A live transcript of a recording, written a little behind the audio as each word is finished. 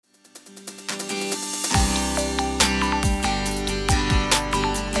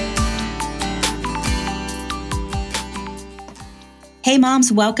Hey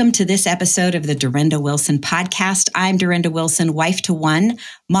moms, welcome to this episode of the Dorinda Wilson podcast. I'm Dorinda Wilson, wife to 1,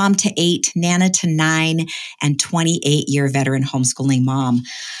 mom to 8, nana to 9, and 28-year veteran homeschooling mom.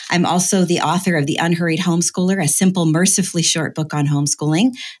 I'm also the author of The Unhurried Homeschooler, a simple, mercifully short book on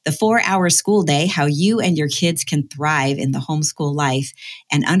homeschooling, The 4-Hour School Day, How You and Your Kids Can Thrive in the Homeschool Life,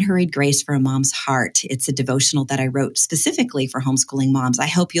 and Unhurried Grace for a Mom's Heart. It's a devotional that I wrote specifically for homeschooling moms. I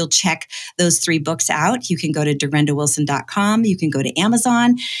hope you'll check those 3 books out. You can go to dorindawilson.com. You can go to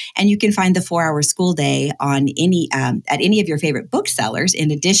Amazon, and you can find the 4-Hour School Day on at any of your favorite booksellers,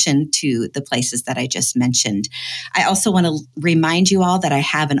 in addition to the places that I just mentioned. I also want to remind you all that I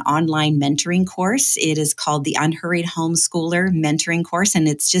have an online mentoring course. It is called the Unhurried Homeschooler Mentoring Course, and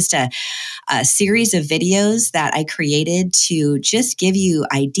it's just a series of videos that I created to just give you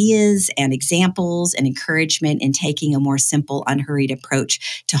ideas and examples and encouragement in taking a more simple, unhurried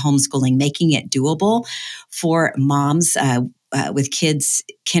approach to homeschooling, making it doable for moms with kids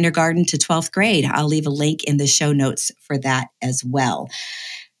kindergarten to 12th grade. I'll leave a link in the show notes for that as well.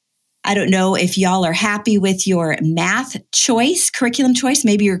 I don't know if y'all are happy with your math choice, curriculum choice.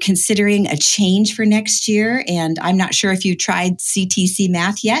 Maybe you're considering a change for next year. And I'm not sure if you tried CTC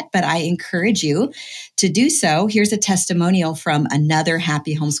math yet, but I encourage you to do so. Here's a testimonial from another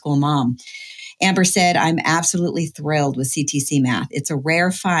happy homeschool mom. Amber said, I'm absolutely thrilled with CTC math. It's a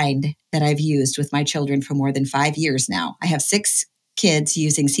rare find that I've used with my children for more than 5 years now. I have 6 kids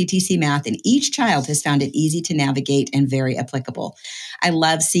using CTC math, and each child has found it easy to navigate and very applicable. I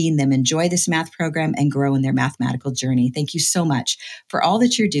love seeing them enjoy this math program and grow in their mathematical journey. Thank you so much for all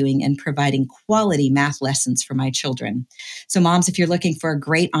that you're doing and providing quality math lessons for my children. So moms, if you're looking for a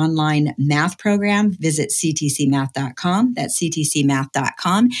great online math program, visit ctcmath.com. That's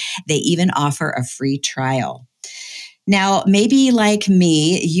ctcmath.com. They even offer a free trial. Now, maybe like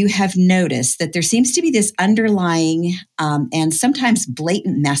me, you have noticed that there seems to be this underlying and sometimes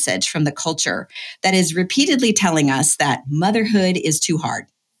blatant message from the culture that is repeatedly telling us that motherhood is too hard,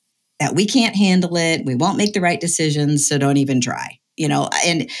 that we can't handle it, we won't make the right decisions, so don't even try,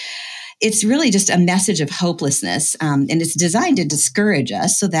 and it's really just a message of hopelessness, and it's designed to discourage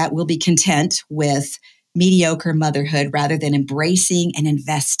us so that we'll be content with mediocre motherhood rather than embracing and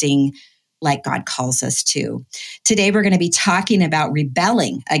investing like God calls us to. Today, we're going to be talking about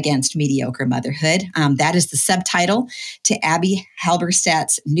rebelling against mediocre motherhood. That is the subtitle to Abby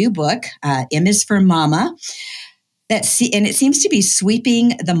Halberstadt's new book, M is for Mama. And it seems to be sweeping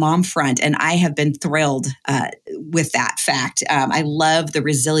the mom front, and I have been thrilled with that fact. I love the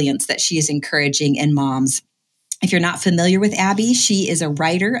resilience that she is encouraging in moms. If you're not familiar with Abby, she is a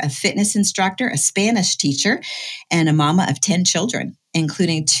writer, a fitness instructor, a Spanish teacher, and a mama of 10 children,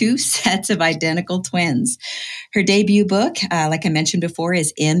 including 2 sets of identical twins. Her debut book, like I mentioned before,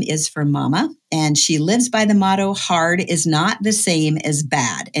 is M is for Mama, and she lives by the motto, hard is not the same as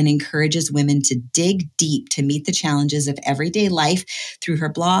bad, and encourages women to dig deep to meet the challenges of everyday life through her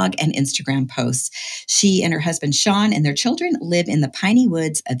blog and Instagram posts. She and her husband, Sean, and their children live in the piney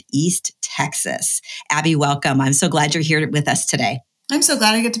woods of East Texas. Abby, welcome. I'm so glad you're here with us today. I'm so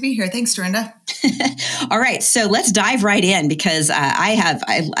glad I get to be here. Thanks, Dorinda. All right, so let's dive right in because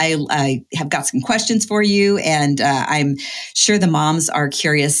I have got some questions for you, and I'm sure the moms are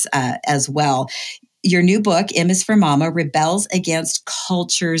curious as well. Your new book, M is for Mama, rebels against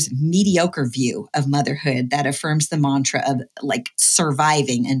culture's mediocre view of motherhood that affirms the mantra of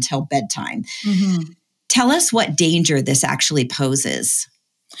surviving until bedtime. Mm-hmm. Tell us what danger this actually poses.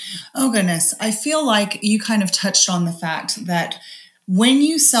 Oh, goodness. I feel like you kind of touched on the fact that when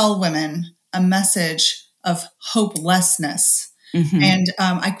you sell women a message of hopelessness, mm-hmm. and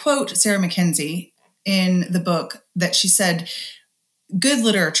I quote Sarah Mackenzie in the book that she said, good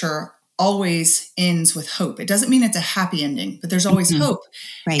literature always ends with hope. It doesn't mean it's a happy ending, but there's always mm-hmm. hope.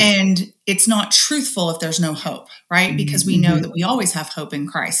 Right. And it's not truthful if there's no hope, right? Mm-hmm. Because we know that we always have hope in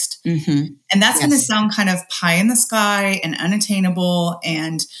Christ. Mm-hmm. And that's going to sound kind of pie in the sky and unattainable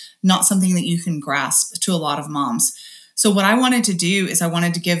and not something that you can grasp to a lot of moms. So what I wanted to do is I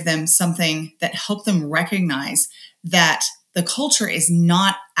wanted to give them something that helped them recognize that the culture is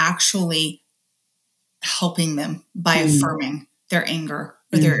not actually helping them by affirming their anger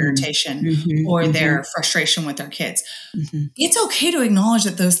or their irritation or their frustration with their kids. Mm-hmm. It's okay to acknowledge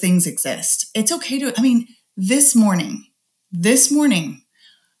that those things exist. It's okay to, this morning,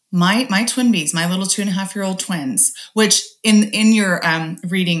 my twin bees, my little 2.5-year-old twins, which in your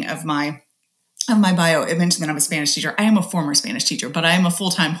reading of my bio, it mentioned that I'm a Spanish teacher. I am a former Spanish teacher, but I am a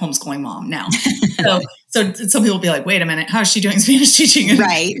full-time homeschooling mom now. So some people will be like, wait a minute, how is she doing Spanish teaching?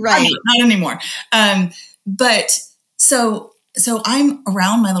 Right. Not anymore. But so I'm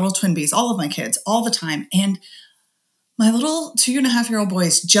around my little twin bees, all of my kids, all the time. And my little 2.5-year-old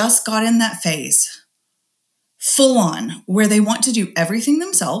boys just got in that phase full on where they want to do everything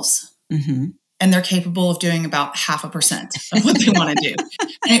themselves. Mm-hmm. And they're capable of doing about 0.5% of what they want to do.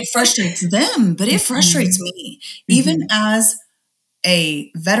 And it frustrates them, but it frustrates me. Even as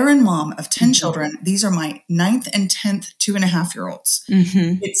a veteran mom of 10 children, these are my 9th and 10th 2.5-year-olds.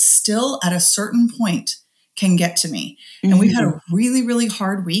 It's still at a certain point can get to me. And we've had a really, really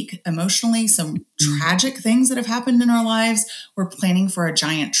hard week emotionally, some tragic things that have happened in our lives. We're planning for a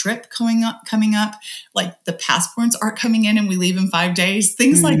giant trip coming up. Like the passports aren't coming in and we leave in 5 days,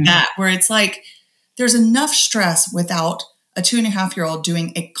 things like that, where it's like, there's enough stress without a 2.5-year-old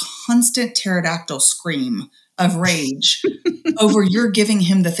doing a constant pterodactyl scream of rage over you're giving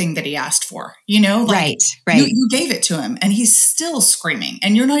him the thing that he asked for, like right. You gave it to him and he's still screaming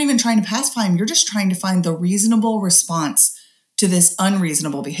and you're not even trying to pacify him. You're just trying to find the reasonable response to this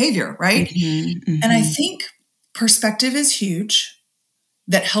unreasonable behavior. Right. And I think perspective is huge.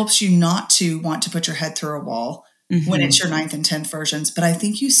 That helps you not to want to put your head through a wall when it's your 9th and 10th versions. But I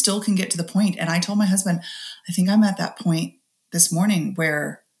think you still can get to the point. And I told my husband, I think I'm at that point this morning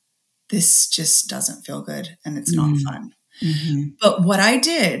where this just doesn't feel good and it's not fun. But what I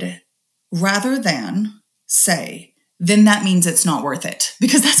did, rather than say, then that means it's not worth it,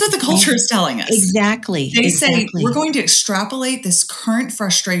 because that's what the culture is telling us. Exactly. They say we're going to extrapolate this current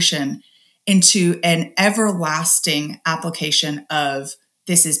frustration into an everlasting application of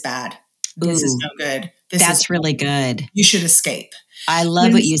this is bad. This is no good. That's really good. You should escape. I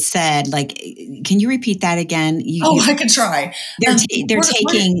love what you said. Like, can you repeat that again? I can try. They're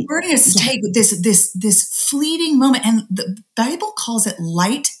taking. We're going to take this fleeting moment, and the Bible calls it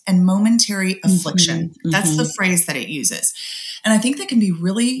light and momentary affliction. That's the phrase that it uses, and I think that can be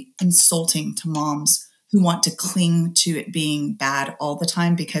really insulting to moms who want to cling to it being bad all the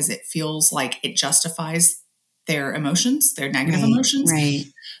time because it feels like it justifies their emotions, their negative emotions. Right.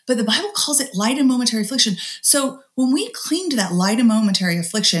 But the Bible calls it light and momentary affliction. So when we cling to that light and momentary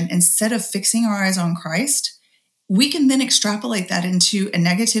affliction, instead of fixing our eyes on Christ, we can then extrapolate that into a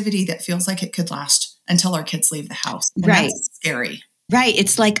negativity that feels like it could last until our kids leave the house. And that's scary. Right.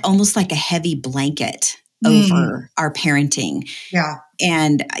 It's like almost like a heavy blanket over our parenting. Yeah.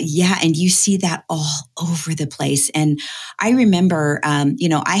 And you see that all over the place. And I remember,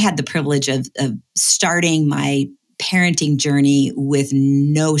 I had the privilege of starting my parenting journey with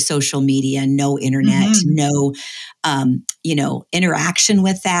no social media, no internet, no, interaction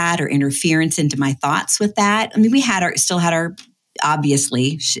with that or interference into my thoughts with that. I mean, we still had our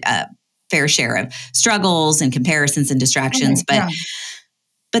obviously fair share of struggles and comparisons and distractions,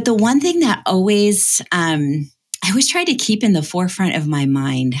 but the one thing that I always tried to keep in the forefront of my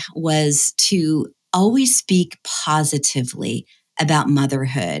mind was to always speak positively about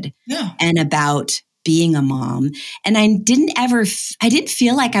motherhood and about being a mom. And I didn't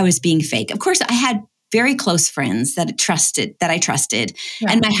feel like I was being fake. Of course, I had very close friends that I trusted,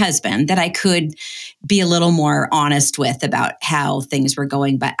 and my husband that I could be a little more honest with about how things were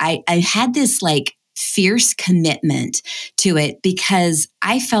going. But I had this like fierce commitment to it because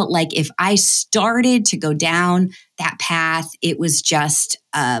I felt like if I started to go down that path, it was just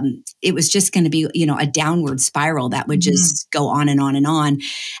going to be, a downward spiral that would just go on and on and on.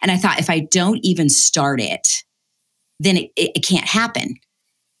 And I thought if I don't even start it, then it can't happen.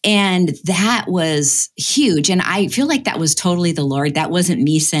 And that was huge. And I feel like that was totally the Lord. That wasn't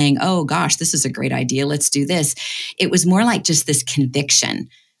me saying, oh gosh, this is a great idea. Let's do this. It was more like just this conviction.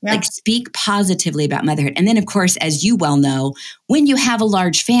 Like speak positively about motherhood. And then, of course, as you well know, when you have a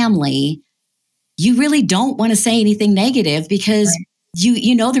large family, you really don't want to say anything negative because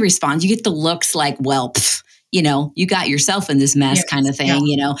you know the response. You get the looks like, well, you got yourself in this mess kind of thing,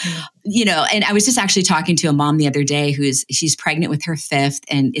 And I was just actually talking to a mom the other day she's pregnant with her 5th,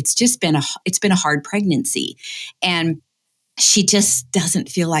 and it's been a hard pregnancy. And she just doesn't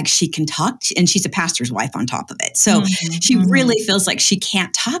feel like she can talk, and she's a pastor's wife on top of it. So she really feels like she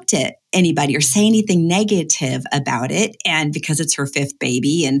can't talk to anybody or say anything negative about it. And because it's her 5th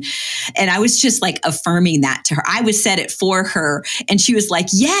baby. And I was just like affirming that to her. I was said it for her. And she was like,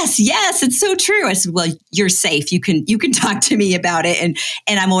 yes, it's so true. I said, well, you're safe. You can talk to me about it. And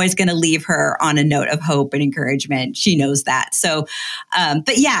I'm always going to leave her on a note of hope and encouragement. She knows that. So,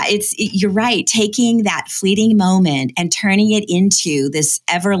 but yeah, you're right. Taking that fleeting moment and turning it into this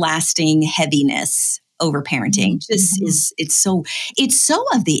everlasting heaviness over parenting it's so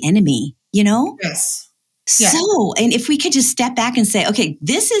of the enemy, Yes. So, and if we could just step back and say, okay,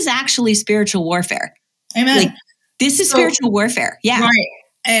 this is actually spiritual warfare. Amen. Like, this is spiritual warfare. Yeah. Right.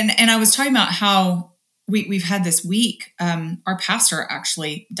 And I was talking about how we've had this week, our pastor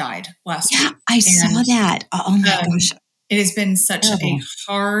actually died last week. I saw that. Oh my gosh. It has been such a Terrible.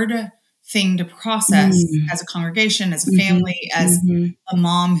 hard thing to process Mm. as a congregation, as a Mhm. family, as Mhm. a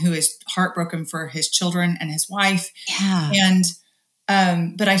mom who is heartbroken for his children and his wife. Yeah.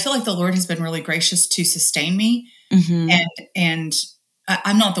 And, but I feel like the Lord has been really gracious to sustain me. Mhm. And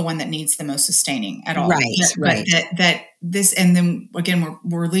I'm not the one that needs the most sustaining at all, Right, but right. that this, and then again,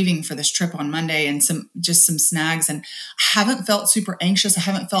 we're leaving for this trip on Monday and some snags, and I haven't felt super anxious. I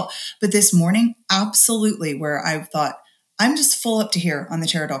haven't felt, but this morning, absolutely, where I thought, I'm just full up to here on the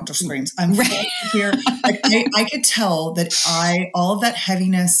pterodactyl screams. I'm full up to here. Like I could tell that all of that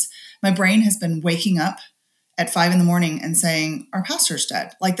heaviness, my brain has been waking up at 5 a.m. and saying, our pastor's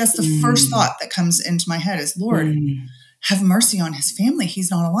dead. Like that's the first Mm. thought that comes into my head is, Lord, Mm. have mercy on his family.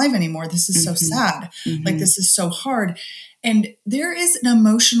 He's not alive anymore. This is so Mhm. sad. Like Mhm. this is so hard. And there is an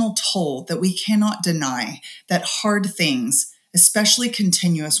emotional toll that we cannot deny that hard things, especially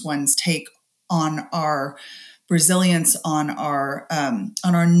continuous ones, take on our resilience, on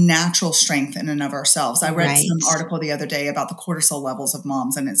our natural strength in and of ourselves. I read some Right. article the other day about the cortisol levels of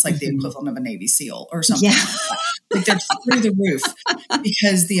moms, and it's like the Mhm. equivalent of a Navy SEAL or something Yeah. like that. Like they're through the roof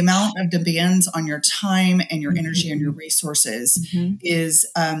because the amount of demands on your time and your energy and your Mhm. resources Mhm. is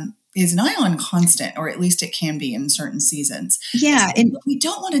nigh on constant, or at least it can be in certain seasons. And Yeah, so and we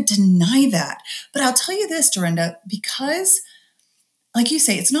don't want to deny that. But I'll tell you this, Dorinda, because like you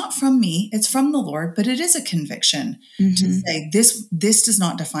say, it's not from me, it's from the Lord, but it is a conviction to mhm. say, this does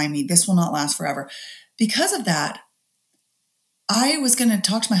not define me. This will not last forever. Because of that, I was going to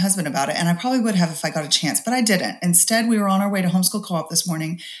talk to my husband about it, and I probably would have if I got a chance, but I didn't. Instead, we were on our way to homeschool co-op this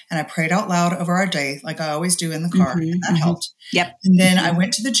morning, and I prayed out loud over our day, like I always do in the car, and Mhm. that Mhm. helped. Yep. And then I Mhm.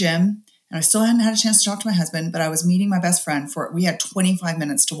 went to the gym, and I still hadn't had a chance to talk to my husband, but I was meeting my best friend we had 25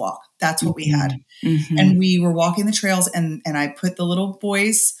 minutes to walk. That's what we had. Mhm. Mhm. And we were walking the trails, and I put the little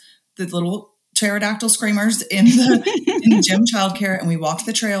boys, the little pterodactyl screamers in the gym childcare, and we walked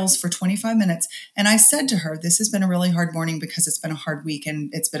the trails for 25 minutes. And I said to her, this has been a really hard morning because it's been a hard week and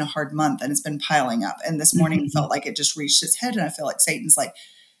it's been a hard month and it's been piling up. And this morning Mhm. felt like it just reached its head. And I feel like Satan's like,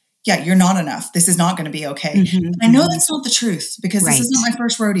 yeah, you're not enough. This is not going to be okay. Mhm. And I know Mhm. that's not the truth because this Right. isn't my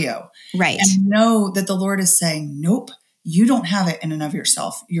first rodeo. Right. And I know that the Lord is saying, nope, you don't have it in and of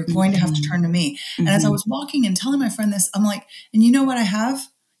yourself. You're going to have to Mhm. turn to me. And as I Mhm. was walking and telling my friend this, I'm like, and you know what I have?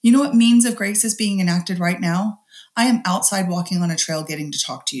 You know what means of grace is being enacted right now? I am outside walking on a trail getting to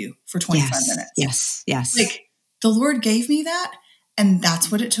talk to you for 25 Yes. minutes. Yes. Yes. Like the Lord gave me that. And that's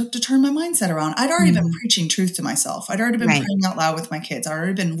what it took to turn my mindset around. I'd already been Mhm. preaching truth to myself. I'd already been Right. praying out loud with my kids. I'd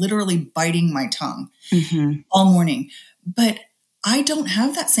already been literally biting my tongue Mhm. all morning. But I don't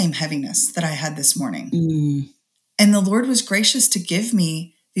have that same heaviness that I had this morning. Mm. And the Lord was gracious to give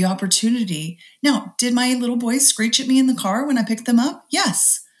me the opportunity. Now, did my little boys screech at me in the car when I picked them up?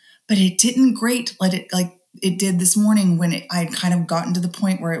 Yes. But it didn't grate like it did this morning when I had kind of gotten to the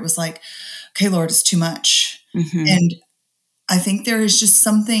point where it was like, okay, Lord, it's too much. Mhm. And I think there is just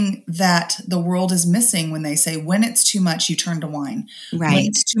something that the world is missing when they say, when it's too much, you turn to wine. When Right.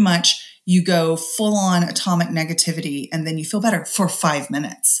 it's too much, you go full on atomic negativity and then you feel better for 5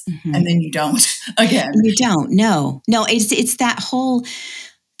 minutes and Mhm. then you don't again. You don't. No. No, it's that whole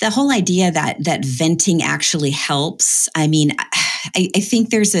the whole idea that venting actually helps. I mean, I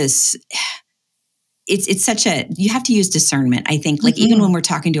think there's this it's such a you have to use discernment. I think like even when Mhm. we're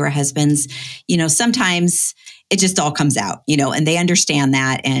talking to our husbands, sometimes it just all comes out, and they understand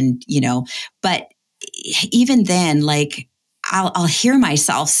that, and but even then, like I'll hear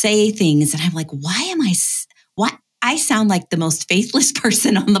myself say things and I'm like, why I sound like the most faithless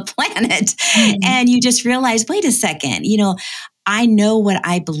person on the planet. Mhm. And you just realize, wait a second, I know what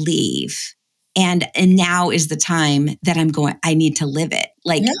I believe. And now is the time that I need to live it.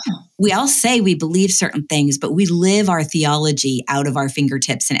 Like Yeah. we all say we believe certain things, but we live our theology out of our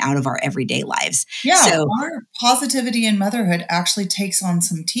fingertips and out of our everyday lives. Yeah. So, Our positivity in motherhood actually takes on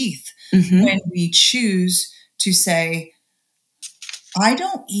some teeth mhm, when we choose to say,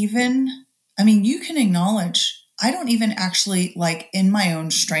 you can acknowledge, I don't even actually, like, in my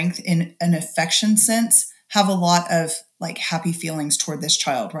own strength, in an affection sense, have a lot of like happy feelings toward this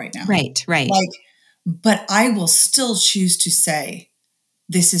child right now. right, right. Like, but I will still choose to say,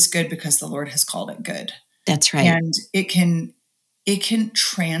 this is good because the Lord has called it good. That's right. And it can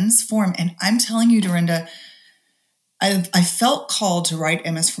transform. And I'm telling you, Dorinda, I felt called to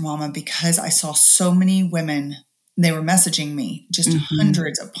write MS for Mama because I saw so many women. They were messaging me just Mhm,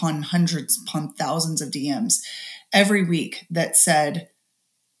 hundreds upon thousands of DMs every week that said,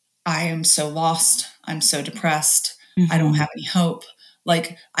 I am so lost. I'm so depressed. I don't mhm, have any hope.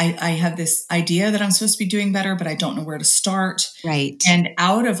 Like I have this idea that I'm supposed to be doing better, but I don't know where to start. Right. And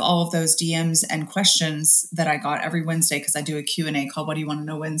out of all of those DMs and questions that I got every Wednesday, because I do a Q&A called What Do You Want to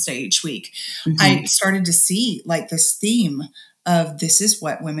Know Wednesday each week, I started to see like this theme of this is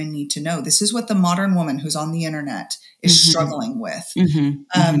what women need to know. This is what the modern woman who's on the internet is struggling with. And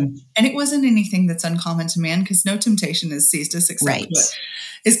it wasn't anything that's uncommon to man, because no temptation has seized us except what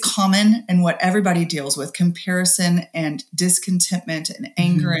is common and what everybody deals with: comparison and discontentment and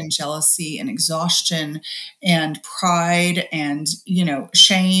anger and jealousy and exhaustion and pride and,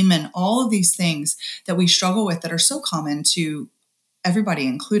 shame and all of these things that we struggle with that are so common to everybody,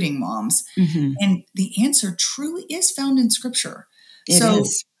 including moms. And the answer truly is found in Scripture. It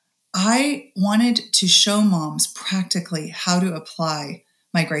is. I wanted to show moms practically how to apply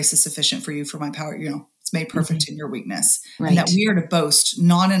my grace is sufficient for you, for my power, it's made perfect in your weakness. Right. And that we are to boast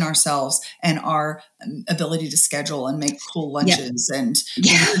not in ourselves and our ability to schedule and make cool lunches. And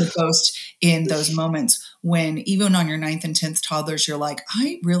we're to boast in those moments when even on your 9th and 10th toddlers, you're like,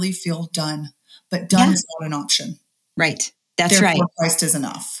 I really feel done, but done is not an option. Right. That's Therefore, right. Christ is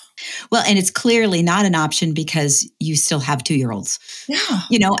enough. Well, and it's clearly not an option because you still have 2-year-olds.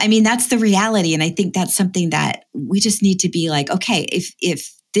 Yeah. That's the reality. And I think that's something that we just need to be like, okay,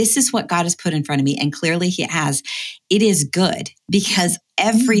 if this is what God has put in front of me, and clearly He has, it is good, because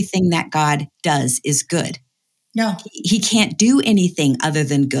everything that God does is good. Yeah. He can't do anything other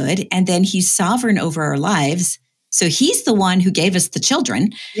than good. And then He's sovereign over our lives. So He's the one who gave us the children.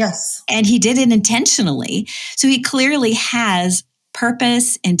 Yes. And He did it intentionally. So He clearly has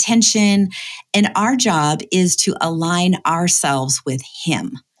purpose, intention, and our job is to align ourselves with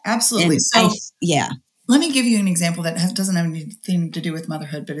Him. Absolutely. And let me give you an example that doesn't have anything to do with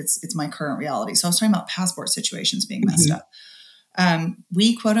motherhood, but it's my current reality. So I was talking about passport situations being messed up.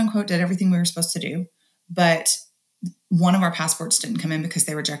 We quote unquote did everything we were supposed to do, but one of our passports didn't come in because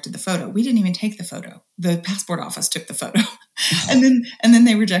they rejected the photo. We didn't even take the photo. The passport office took the photo and then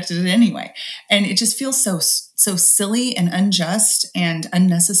they rejected it anyway. And it just feels so silly and unjust and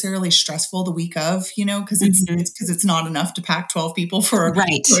unnecessarily stressful the week of, because it's not enough to pack 12 people for a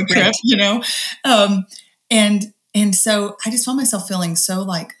trip, And so I just found myself feeling so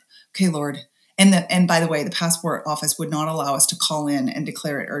like, okay, Lord. And by the way, the passport office would not allow us to call in and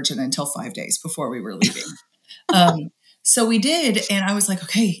declare it urgent until 5 days before we were leaving. So we did. And I was like,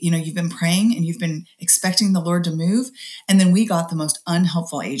 okay, you've been praying and you've been expecting the Lord to move. And then we got the most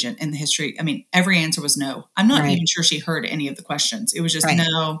unhelpful agent in the history. I mean, every answer was no. I'm not even sure she heard any of the questions. It was just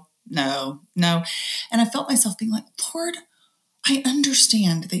no. And I felt myself being like, Lord, I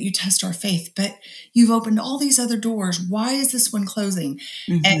understand that you test our faith, but you've opened all these other doors. Why is this one closing?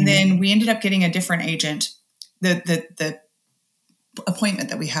 And then we ended up getting a different agent. The appointment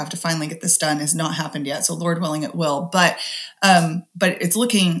that we have to finally get this done has not happened yet. So Lord willing, it will, but it's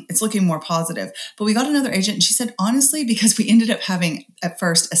looking more positive. But we got another agent, and she said, honestly, because we ended up having at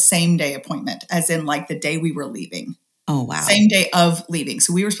first a same day appointment, as in like the day we were leaving. Oh, wow. Same day of leaving.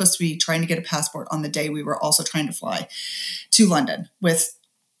 So we were supposed to be trying to get a passport on the day we were also trying to fly to London with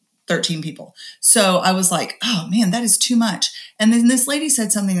 13 people. So I was like, oh man, that is too much. And then this lady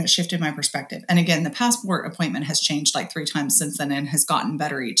said something that shifted my perspective. And again, the passport appointment has changed like 3 times since then and has gotten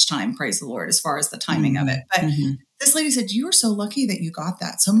better each time. Praise the Lord, as far as the timing of it. But this lady said, you are so lucky that you got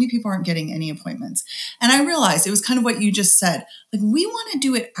that. So many people aren't getting any appointments. And I realized it was kind of what you just said. Like, we want to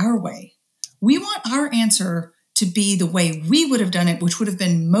do it our way. We want our answer to be the way we would have done it, which would have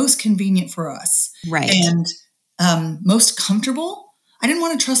been most convenient for us. Right. And most comfortable. I didn't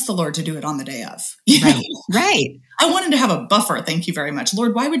want to trust the Lord to do it on the day of. Right. I wanted to have a buffer. Thank you very much.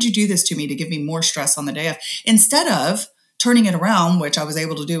 Lord, why would you do this to me to give me more stress on the day of? Instead of turning it around, which I was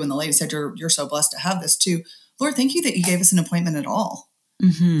able to do. And the lady said, you're so blessed to have this too. Lord, thank you that you gave us an appointment at all.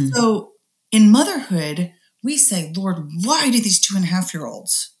 So in motherhood, we say, Lord, why do these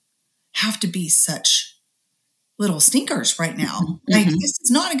 2.5-year-olds have to be such little stinkers right now? Like, this is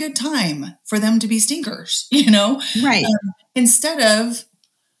not a good time for them to be stinkers, Right. Instead of,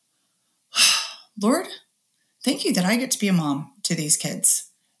 Lord, thank you that I get to be a mom to these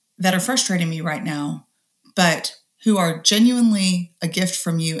kids that are frustrating me right now, but who are genuinely a gift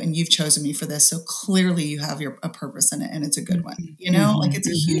from you, and you've chosen me for this. So clearly you have a purpose in it, and it's a good one. Like, it's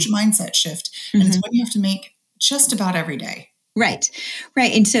a huge mindset shift, and it's what you have to make just about every day. Right.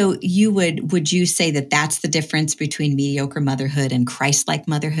 And so would you say that that's the difference between mediocre motherhood and Christ-like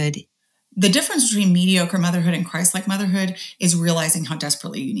motherhood? The difference between mediocre motherhood and Christ-like motherhood is realizing how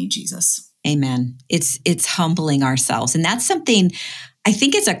desperately you need Jesus. Amen. It's humbling ourselves. And that's something, I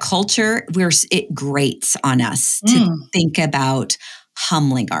think, it's a culture where it grates on us to think about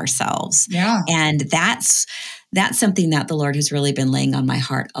humbling ourselves. Yeah. And that's that's something that the Lord has really been laying on my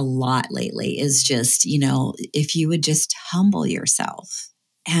heart a lot lately is just, if you would just humble yourself.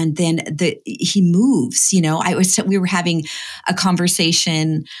 And then he moves, we were having a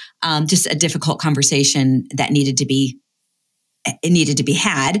conversation, just a difficult conversation that needed to be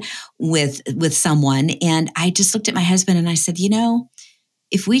had with someone. And I just looked at my husband and I said,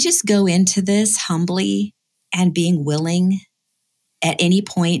 if we just go into this humbly and being willing at any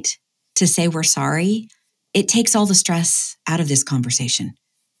point to say we're sorry, it takes all the stress out of this conversation.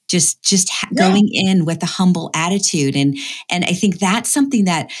 Going in with a humble attitude. And I think that's something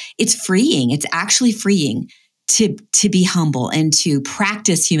that it's freeing. It's actually freeing to be humble and to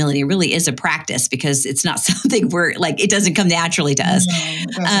practice humility. It really is a practice because it's not something it doesn't come naturally to us.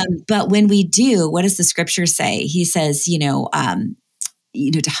 No, but when we do, what does the scripture say? He says, to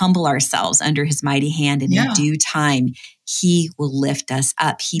humble ourselves under his mighty hand, and in due time, he will lift us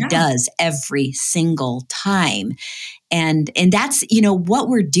up. He does every single time. And that's, what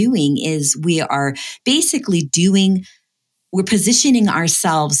we're doing is we are basically we're positioning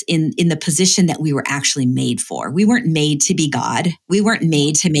ourselves in the position that we were actually made for. We weren't made to be God. We weren't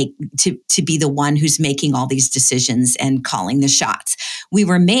made to be the one who's making all these decisions and calling the shots. We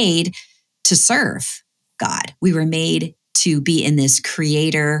were made to serve God. We were made to be in this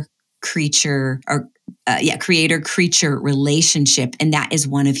creator-creature relationship. And that is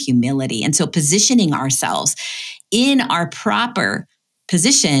one of humility. And so positioning ourselves in our proper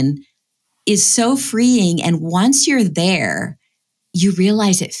position is so freeing. And once you're there, you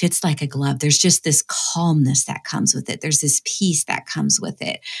realize it fits like a glove. There's just this calmness that comes with it. There's this peace that comes with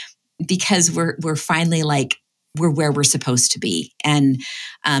it because we're finally we're where we're supposed to be. And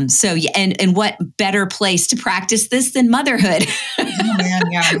and what better place to practice this than motherhood? Oh, man,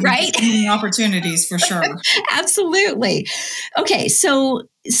 yeah. Right? So many opportunities for sure. Absolutely. Okay. So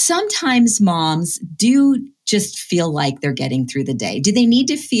sometimes moms do just feel like they're getting through the day. Do they need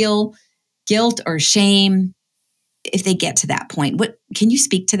to feel guilt or shame if they get to that point? What can you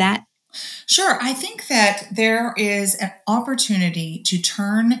speak to that? Sure. I think that there is an opportunity to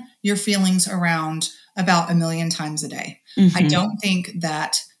turn your feelings around about 1,000,000 times a day. Mm-hmm. I don't think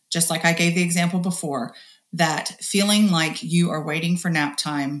that, just like I gave the example before, that feeling like you are waiting for nap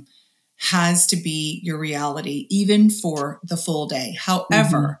time has to be your reality, even for the full day.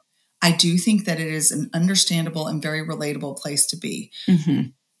 However, I do think that it is an understandable and very relatable place to be. Mm-hmm.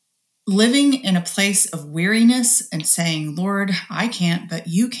 Living in a place of weariness and saying, Lord, I can't, but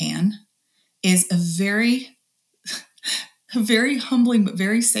you can, is a very humbling, but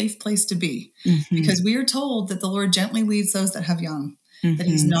very safe place to be. Because we are told that the Lord gently leads those that have young, that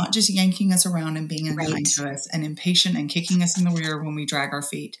he's not just yanking us around and being unkind to us and impatient and kicking us in the rear when we drag our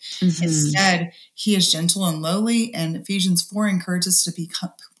feet. Instead, he is gentle and lowly. And Ephesians 4 encourages us to be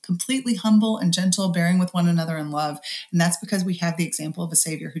completely humble and gentle, bearing with one another in love. And that's because we have the example of a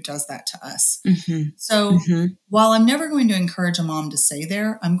Savior who does that to us. So while I'm never going to encourage a mom to say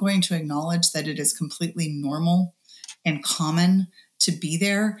there, I'm going to acknowledge that it is completely normal and common to be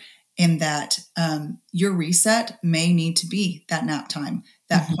there, and that your reset may need to be that nap time,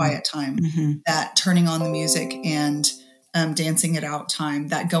 that quiet time, that turning on the music and dancing it out time,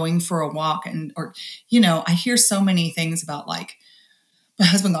 that going for a walk. I hear so many things about my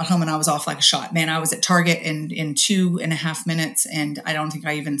husband got home and I was off like a shot. Man, I was at Target in 2.5 minutes and I don't think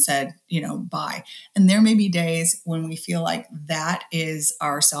I even said, bye. And there may be days when we feel like that is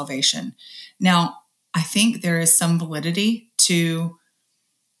our salvation. Now, I think there is some validity to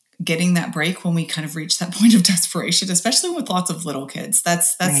getting that break when we kind of reach that point of desperation, especially with lots of little kids.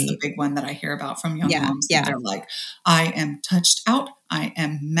 That's Right. the big one that I hear about from young moms. Yeah. They're like, I am touched out. I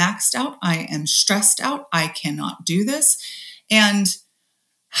am maxed out. I am stressed out. I cannot do this. And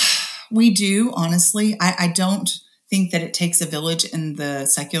we do, honestly. I don't think that it takes a village in the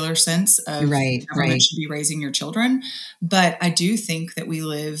secular sense of government should be raising your children. But I do think that we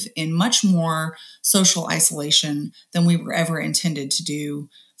live in much more social isolation than we were ever intended to do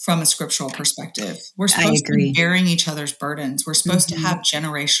from a scriptural perspective. We're supposed to be bearing each other's burdens. We're supposed to have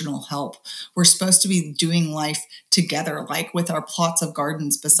generational help. We're supposed to be doing life together, like with our plots of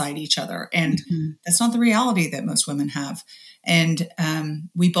gardens beside each other. And that's not the reality that most women have. And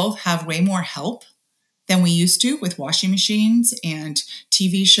we both have way more help than we used to with washing machines and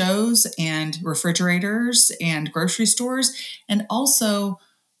TV shows and refrigerators and grocery stores, and also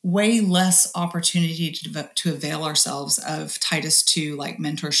way less opportunity to avail ourselves of Titus 2 like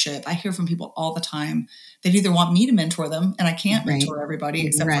mentorship. I hear from people all the time. They'd either want me to mentor them, and I can't mentor everybody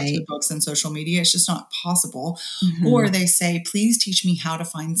except for through books and social media. It's just not possible. Or they say, please teach me how to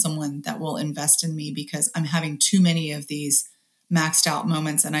find someone that will invest in me because I'm having too many of these maxed out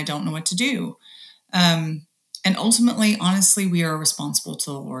moments and I don't know what to do. And ultimately, honestly, we are responsible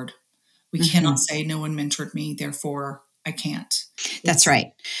to the Lord. We cannot say no one mentored me, therefore I can't. That's right.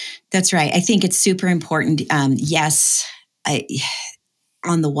 That's right. I think it's super important. Yes,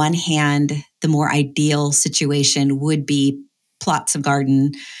 on the one hand, the more ideal situation would be plots of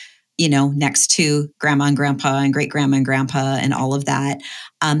garden, next to grandma and grandpa and great grandma and grandpa and all of that.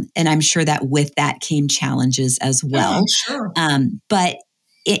 And I'm sure that with that came challenges as well. Yeah, sure. But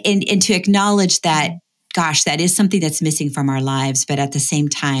and to acknowledge that, gosh, that is something that's missing from our lives. But at the same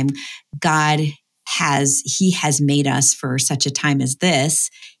time, He has made us for such a time as this.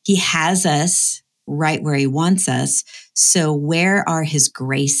 He has us right where He wants us. So where are His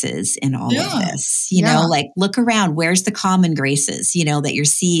graces in all of this? Like look around, where's the common graces, that you're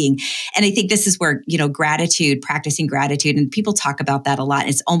seeing? And I think this is where, practicing gratitude, and people talk about that a lot.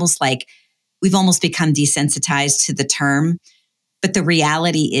 It's almost like we've almost become desensitized to the term. But the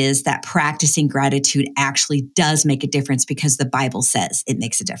reality is that practicing gratitude actually does make a difference because the Bible says it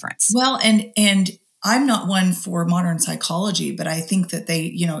makes a difference. Well, and I'm not one for modern psychology, but I think that they,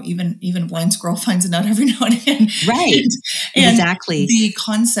 even blind squirrel finds a nut every now and again. Right. And exactly. The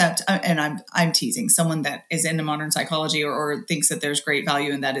concept, and I'm teasing someone that is into modern psychology or thinks that there's great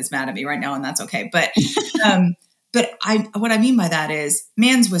value in that is mad at me right now, and that's okay. But what I mean by that is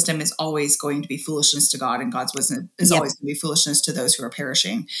man's wisdom is always going to be foolishness to God, and God's wisdom is always going to be foolishness to those who are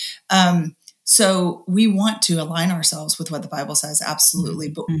perishing. So we want to align ourselves with what the Bible says, absolutely.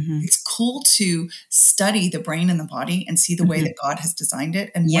 But it's cool to study the brain and the body and see the way that God has designed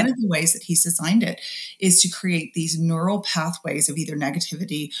it. And one of the ways that He's designed it is to create these neural pathways of either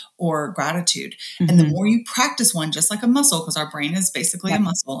negativity or gratitude. And the more you practice one, just like a muscle, because our brain is basically a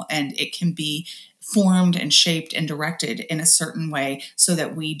muscle, and it can be formed and shaped and directed in a certain way so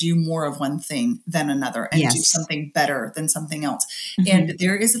that we do more of one thing than another and do something better than something else. And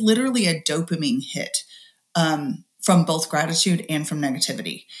there is literally a dopamine hit from both gratitude and from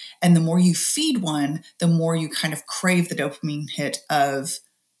negativity. And the more you feed one, the more you kind of crave the dopamine hit of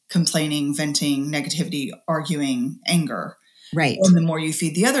complaining, venting, negativity, arguing, anger. Right. And the more you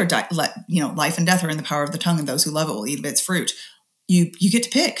feed the other, life and death are in the power of the tongue, and those who love it will eat of its fruit. You get to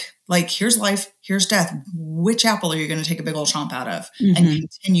pick, like, here's life, here's death. Which apple are you going to take a big old chomp out of and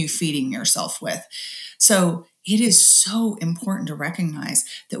continue feeding yourself with? So it is so important to recognize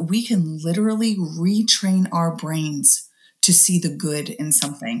that we can literally retrain our brains to see the good in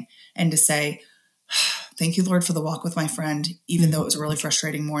something and to say, thank you, Lord, for the walk with my friend, even though it was a really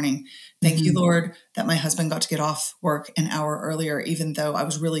frustrating morning. Thank you, Lord, that my husband got to get off work an hour earlier, even though I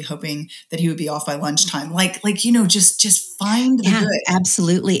was really hoping that he would be off by lunchtime. Just find the good.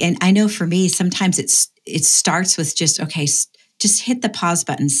 Absolutely. And I know for me, sometimes it starts with just hit the pause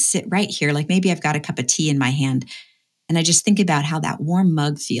button, sit right here. Like maybe I've got a cup of tea in my hand, and I just think about how that warm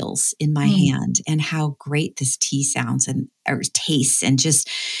mug feels in my hand and how great this tea sounds or tastes, and just,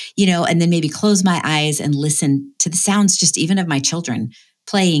 and then maybe close my eyes and listen to the sounds just even of my children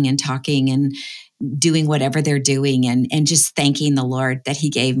playing and talking and doing whatever they're doing, and just thanking the Lord that He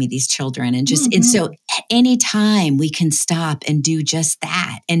gave me these children. And just, and so at any time we can stop and do just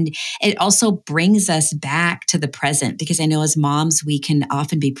that. And it also brings us back to the present, because I know as moms, we can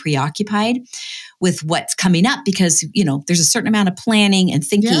often be preoccupied with what's coming up because, there's a certain amount of planning and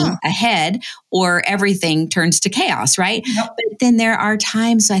thinking ahead, or everything turns to chaos, right? Yep. But then there are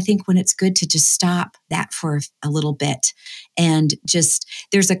times, I think, when it's good to just stop that for a little bit, and just,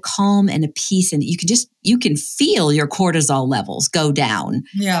 there's a calm and a peace, and you can feel your cortisol levels go down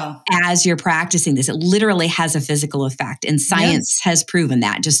as you're practicing this. It literally has a physical effect, and science has proven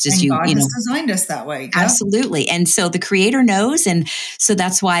that, just as God has designed us that way. Yep. Absolutely. And so the Creator knows. And so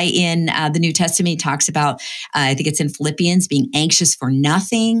that's why in the New Testament, He talks about, I think it's in Philippians, being anxious for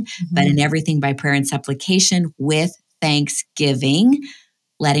nothing, but in everything by prayer and supplication with thanksgiving,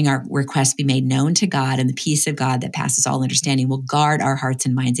 letting our requests be made known to God, and the peace of God that passes all understanding will guard our hearts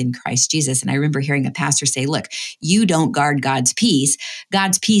and minds in Christ Jesus. And I remember hearing a pastor say, look, you don't guard God's peace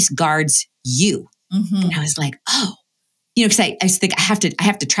guards you. And I was like, oh, because I think I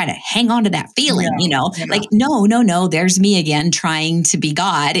have to try to hang on to that feeling, like, no, there's me again trying to be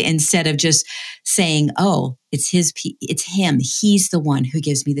God, instead of just saying, oh, it's Him. He's the one who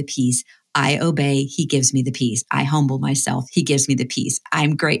gives me the peace. I obey. He gives me the peace. I humble myself. He gives me the peace.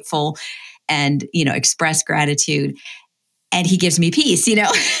 I'm grateful and, express gratitude, and He gives me peace, Yeah,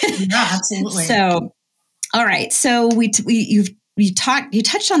 absolutely. So, all right. So you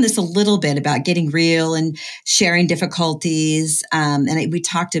touched on this a little bit about getting real and sharing difficulties. And we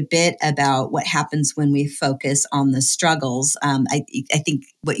talked a bit about what happens when we focus on the struggles. I think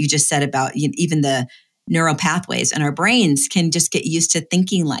what you just said about even the neural pathways, and our brains can just get used to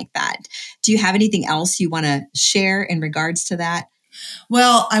thinking like that. Do you have anything else you want to share in regards to that?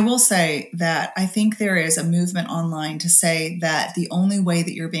 Well, I will say that I think there is a movement online to say that the only way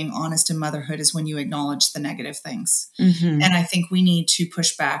that you're being honest in motherhood is when you acknowledge the negative things. Mm-hmm. And I think we need to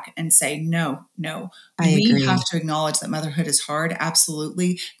push back and say, no, I we agree. have to acknowledge that motherhood is hard.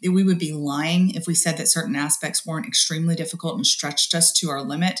 Absolutely. We would be lying if we said that certain aspects weren't extremely difficult and stretched us to our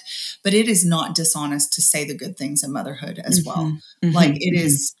limit. But it is not dishonest to say the good things in motherhood as well. Mm-hmm. Like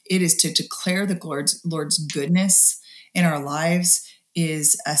Mm-hmm. it is to declare the Lord's goodness in our lives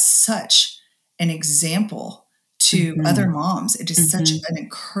is such an example to Mm-hmm. other moms. It is such an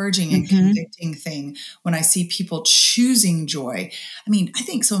encouraging and convicting thing when I see people choosing joy. I mean, I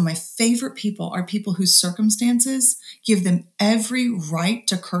think some of my favorite people are people whose circumstances give them every right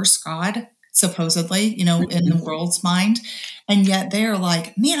to curse God, supposedly, in the world's mind. And yet they are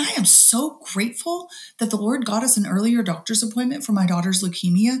like, man, I am so grateful that the Lord got us an earlier doctor's appointment for my daughter's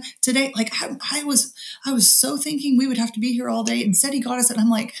leukemia today. Like I was so thinking we would have to be here all day. Instead, he got us. And I'm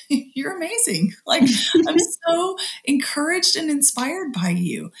like, you're amazing. Like, I'm so encouraged and inspired by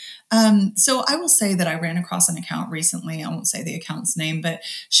you. So I will say that I ran across an account recently. I won't say the account's name, but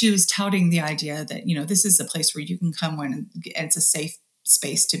she was touting the idea that, this is a place where you can come when it's a safe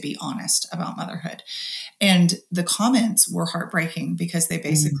space to be honest about motherhood. And the comments were heartbreaking because they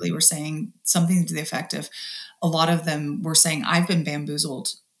basically were saying something to the effect of, a lot of them were saying, I've been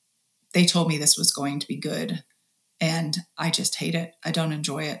bamboozled. They told me this was going to be good. And I just hate it. I don't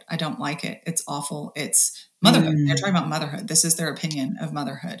enjoy it. I don't like it. It's awful. It's motherhood. They're talking about motherhood. This is their opinion of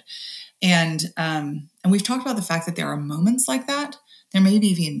motherhood. And we've talked about the fact that there are moments like that. There may be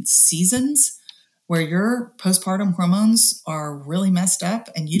even seasons where your postpartum hormones are really messed up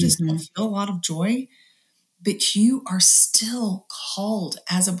and you just don't feel a lot of joy, but you are still called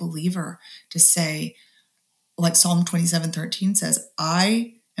as a believer to say, like Psalm 27:13 says,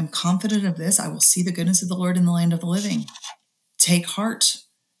 I am confident of this. I will see the goodness of the Lord in the land of the living. Take heart.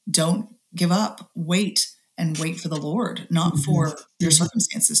 Don't give up. Wait for the Lord, not for your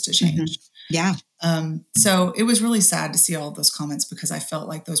circumstances to change. Yeah. So it was really sad to see all of those comments because I felt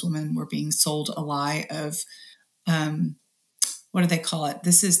like those women were being sold a lie of, what do they call it?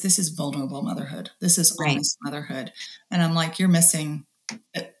 This is vulnerable motherhood. This is honest motherhood. And I'm like, you're missing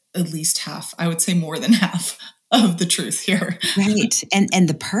at least half. I would say more than half of the truth here. Right. And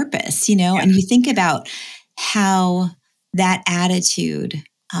the purpose, and you think about how that attitude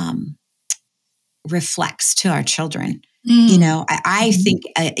reflects to our children. I think,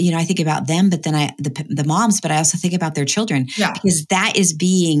 I think about them, but then the moms, but I also think about their children because that is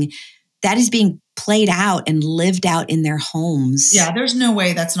being played out and lived out in their homes. Yeah. There's no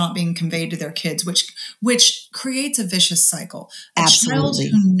way that's not being conveyed to their kids, which creates a vicious cycle. Absolutely.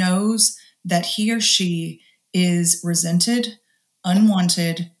 Child who knows that he or she is resented,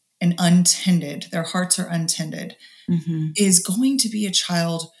 unwanted, and untended, their hearts are untended, is going to be a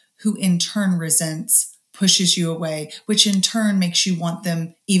child who in turn resents, pushes you away, which in turn makes you want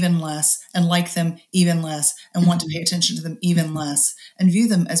them even less and like them even less and want to pay attention to them even less and view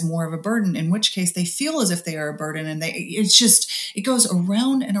them as more of a burden, in which case they feel as if they are a burden and it goes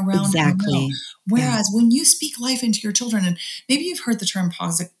around and around. Exactly. And around. Whereas when you speak life into your children, and maybe you've heard the term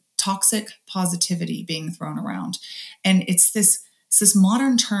toxic positivity being thrown around. And it's this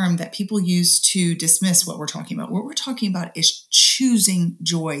modern term that people use to dismiss what we're talking about. What we're talking about is choosing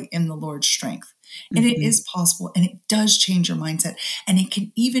joy in the Lord's strength. And it is possible, and it does change your mindset, and it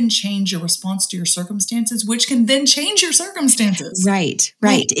can even change your response to your circumstances, which can then change your circumstances. Right.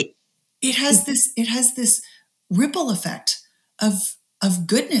 It has this ripple effect of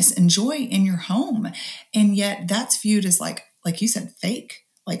goodness and joy in your home. And yet that's viewed as like you said, fake.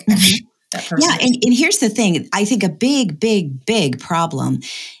 Like that person. Yeah. And here's the thing. I think a big, big, big problem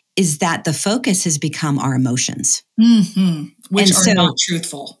is that the focus has become our emotions. Which are not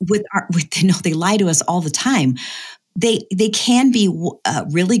truthful. They lie to us all the time. They can be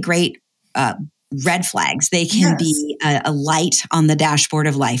really great red flags. They can be a light on the dashboard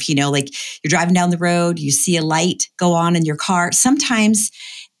of life. Like you're driving down the road, you see a light go on in your car. Sometimes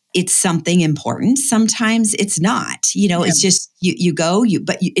it's something important. Sometimes it's not. It's just you go.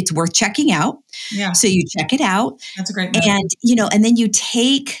 But it's worth checking out. Yeah. So you check it out. That's a great. And and then you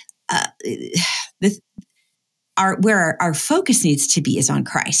take our focus needs to be is on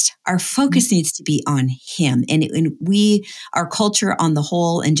Christ. Our focus needs to be on him. And our culture on the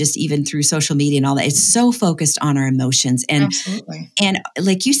whole, and just even through social media and all that, it's so focused on our emotions. Absolutely. And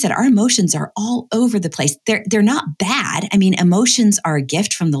like you said, our emotions are all over the place. They're not bad. I mean, emotions are a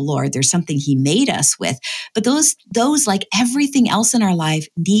gift from the Lord. There's something he made us with, but those, like everything else in our life,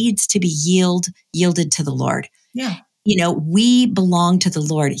 needs to be yielded to the Lord. Yeah. We belong to the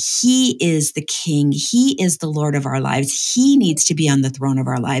Lord. He is the King. He is the Lord of our lives. He needs to be on the throne of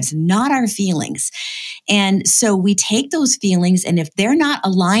our lives, not our feelings. And so we take those feelings, and if they're not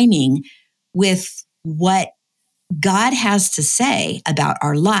aligning with what God has to say about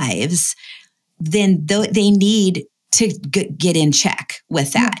our lives, then they need to get in check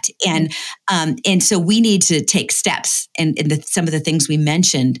with that. And so we need to take steps. And some of the things we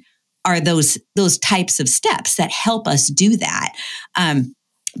mentioned are those types of steps that help us do that.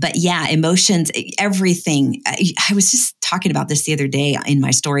 But yeah, emotions, everything. I was just talking about this the other day in my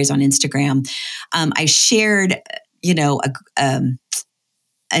stories on Instagram. I shared,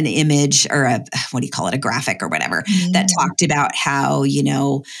 an image or a graphic or whatever that talked about how,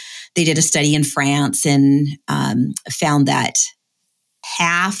 they did a study in France and found that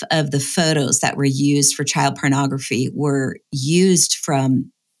half of the photos that were used for child pornography were used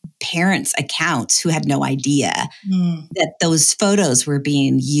from parents' accounts who had no idea that those photos were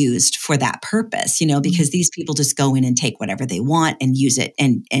being used for that purpose, because these people just go in and take whatever they want and use it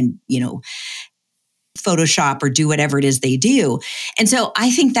and Photoshop or do whatever it is they do. And so I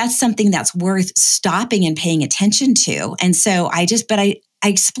think that's something that's worth stopping and paying attention to. And so I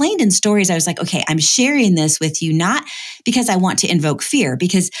explained in stories, I was like, okay, I'm sharing this with you, not because I want to invoke fear,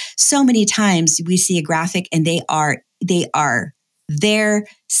 because so many times we see a graphic and they are there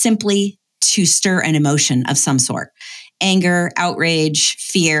simply to stir an emotion of some sort: anger, outrage,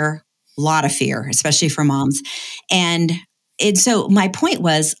 fear, a lot of fear, especially for moms. And so my point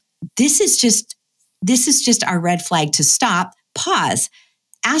was, this is just our red flag to stop, pause,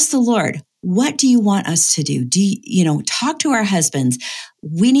 ask the Lord, what do you want us to do? Talk to our husbands.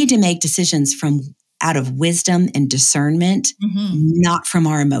 We need to make decisions out of wisdom and discernment, not from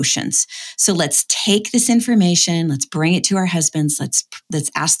our emotions. So let's take this information, let's bring it to our husbands.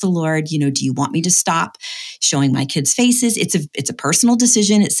 Let's ask the Lord, do you want me to stop showing my kids' faces? It's a personal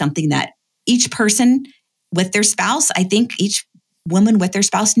decision. It's something that each person with their spouse, I think each woman with their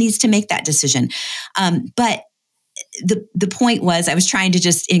spouse needs to make that decision. But the point was, I was trying to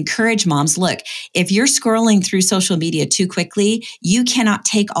just encourage moms, look, if you're scrolling through social media too quickly, you cannot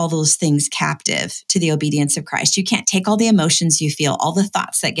take all those things captive to the obedience of Christ. You can't take all the emotions you feel, all the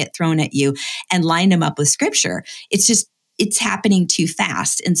thoughts that get thrown at you, and line them up with scripture. It's happening too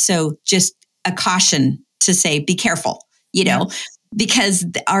fast. And so just a caution to say, be careful, because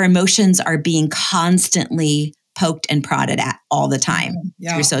our emotions are being constantly poked and prodded at all the time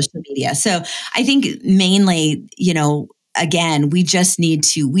through social media. So I think mainly, again, we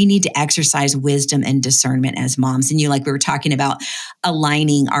need to exercise wisdom and discernment as moms. And like we were talking about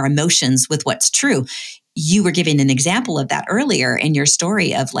aligning our emotions with what's true. You were giving an example of that earlier in your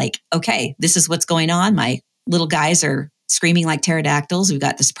story of like, okay, this is what's going on. My little guys are screaming like pterodactyls. We've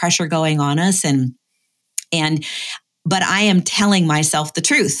got this pressure going on us, but I am telling myself the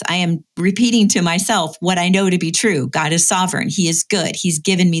truth. I am repeating to myself what I know to be true. God is sovereign. He is good. He's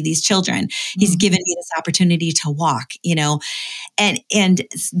given me these children. He's given me this opportunity to walk, and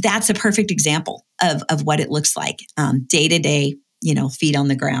that's a perfect example of what it looks like day to day, feet on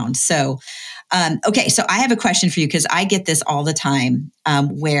the ground. So, okay. So I have a question for you, because I get this all the time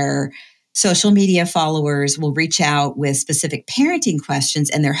where social media followers will reach out with specific parenting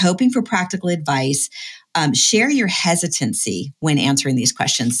questions and they're hoping for practical advice. Share your hesitancy when answering these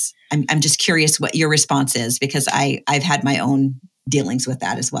questions. I'm just curious what your response is, because I've had my own dealings with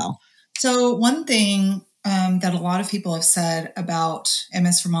that as well. So one thing that a lot of people have said about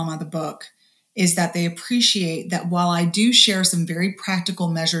MS for Mama, the book, is that they appreciate that while I do share some very practical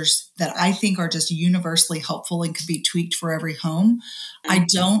measures that I think are just universally helpful and could be tweaked for every home, I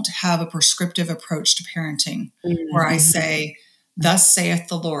don't have a prescriptive approach to parenting where I say, thus saith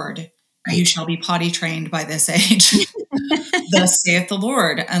the Lord, you shall be potty trained by this age. Thus saith the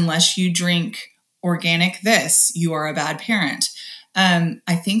Lord, unless you drink organic this, you are a bad parent.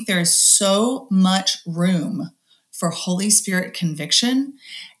 I think there is so much room for Holy Spirit conviction,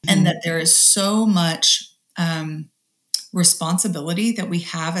 and that there is so much responsibility that we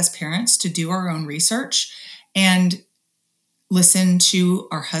have as parents to do our own research and listen to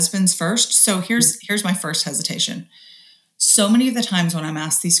our husbands first. So here's my first hesitation. So many of the times when I'm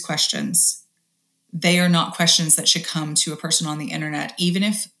asked these questions, they are not questions that should come to a person on the internet, even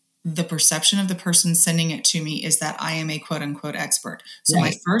if the perception of the person sending it to me is that I am a quote unquote expert. So my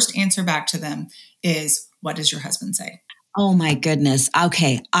Right. first answer back to them is, what does your husband say? Oh my goodness.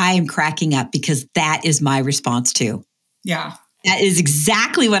 Okay. I am cracking up because that is my response too. Yeah. That is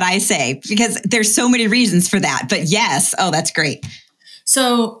exactly what I say because there's so many reasons for that. But yes. Oh, that's great.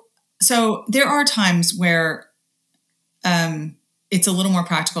 So there are times where it's a little more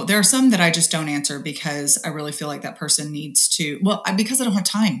practical. There are some that I just don't answer because I really feel like that person needs to, because I don't have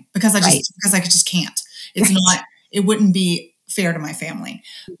time, because I just can't. It's not, it wouldn't be fair to my family.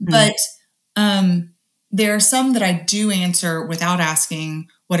 But there are some that I do answer without asking,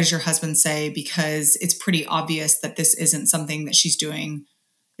 what does your husband say? Because it's pretty obvious that this isn't something that she's doing.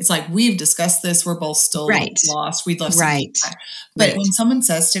 It's like, we've discussed this. We're both still lost. We'd love some feedback. But when someone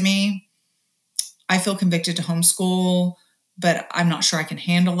says to me, I feel convicted to homeschool, but I'm not sure I can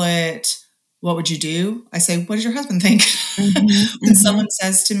handle it. What would you do? I say, what does your husband think? When someone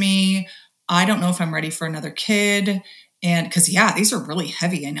says to me, I don't know if I'm ready for another kid. And because, these are really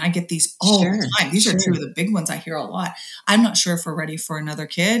heavy and I get these all the time. These are two of the big ones I hear a lot. I'm not sure if we're ready for another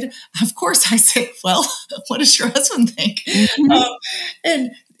kid. Of course I say, well, what does your husband think?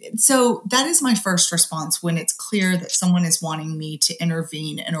 And so that is my first response when it's clear that someone is wanting me to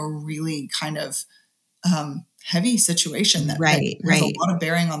intervene in a really kind of heavy situation that has a lot of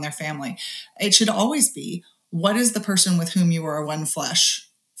bearing on their family. It should always be, what is the person with whom you are one flesh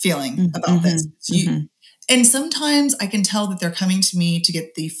feeling about this? And sometimes I can tell that they're coming to me to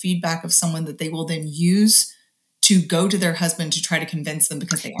get the feedback of someone that they will then use to go to their husband to try to convince them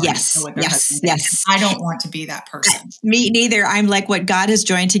because they already know what their husband thinks. I don't want to be that person. Me neither. I'm like, what God has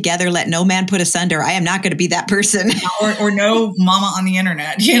joined together, let no man put asunder. I am not going to be that person. or no mama on the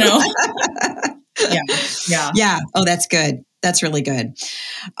internet, Yeah. Oh, that's good. That's really good.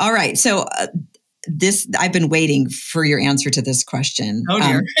 All right. So I've been waiting for your answer to this question. Oh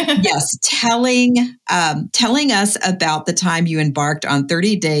dear. Yes. Telling us about the time you embarked on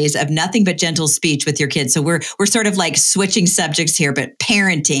 30 days of nothing but gentle speech with your kids. So we're sort of like switching subjects here, but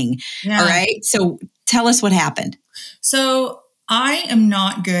parenting. All right. So tell us what happened. So I am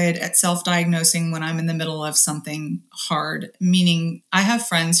not good at self-diagnosing when I'm in the middle of something hard, meaning I have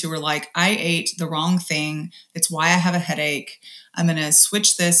friends who are like, I ate the wrong thing. It's why I have a headache. I'm going to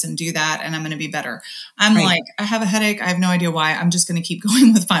switch this and do that, and I'm going to be better. I'm like, I have a headache. I have no idea why. I'm just going to keep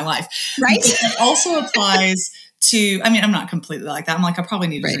going with my life. Right. It also applies to, I'm not completely like that. I'm like, I probably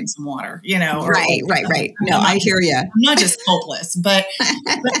need to drink some water, Right. No, I hear you. I'm not just hopeless, but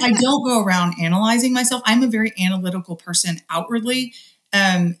I don't go around analyzing myself. I'm a very analytical person outwardly.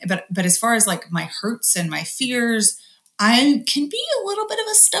 But as far as like my hurts and my fears, I can be a little bit of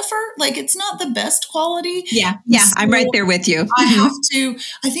a stuffer. Like, it's not the best quality. Yeah. So I'm right there with you. I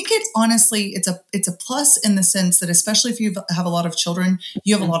think it's honestly, it's a plus in the sense that, especially if you have a lot of children,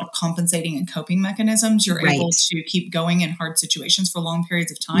 you have a lot of compensating and coping mechanisms. You're able to keep going in hard situations for long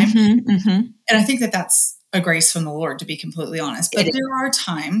periods of time. And I think that that's a grace from the Lord, to be completely honest. But there are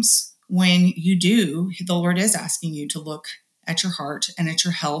times when the Lord is asking you to look at your heart and at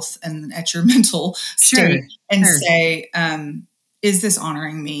your health and at your mental state and say, is this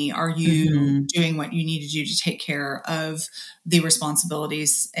honoring me? Are you doing what you need to do to take care of the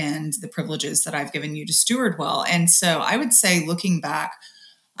responsibilities and the privileges that I've given you to steward well? And so I would say, looking back,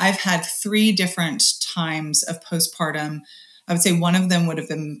 I've had 3 different times of postpartum. I would say one of them would have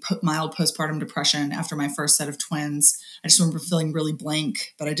been mild postpartum depression after my first set of twins. I just remember feeling really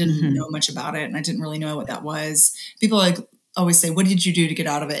blank, but I didn't know much about it. And I didn't really know what that was. People always say, what did you do to get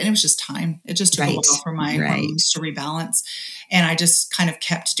out of it? And it was just time. It just took a while for my hormones to rebalance. And I just kind of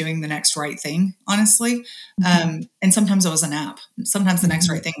kept doing the next right thing, honestly. And sometimes it was a nap. Sometimes the next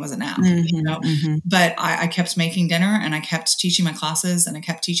right thing was a nap, but I kept making dinner, and I kept teaching my classes, and I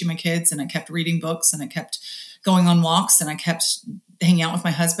kept teaching my kids, and I kept reading books, and I kept going on walks, and I kept hanging out with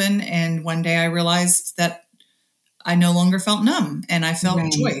my husband. And one day I realized that I no longer felt numb, and I felt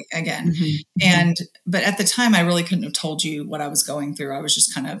joy again. But at the time, I really couldn't have told you what I was going through. I was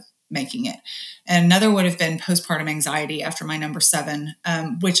just kind of making it. And another would have been postpartum anxiety after my number 7,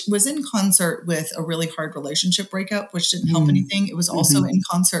 which was in concert with a really hard relationship breakup, which didn't help anything. It was also in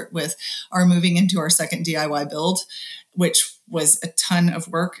concert with our moving into our second DIY build, which was a ton of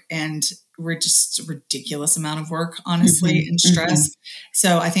work and just a ridiculous amount of work, honestly, and stress.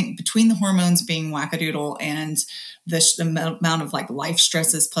 So I think between the hormones being wackadoodle and the amount of like life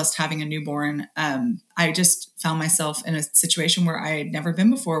stresses plus having a newborn, I just found myself in a situation where I had never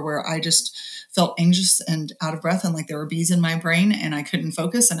been before, where I just felt anxious and out of breath, and like there were bees in my brain, and I couldn't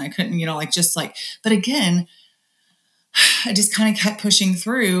focus, and I couldn't, but again, I just kind of kept pushing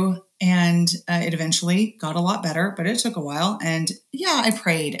through. And it eventually got a lot better, but it took a while. And yeah, I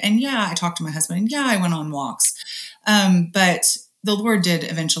prayed. And yeah, I talked to my husband. And yeah, I went on walks. But the Lord did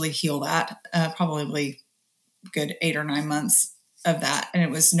eventually heal that, probably good 8 or 9 months of that. And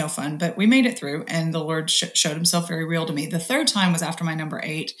it was no fun, but we made it through. And the Lord showed himself very real to me. The third time was after my number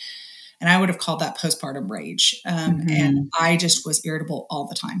 8. And I would have called that postpartum rage. And I just was irritable all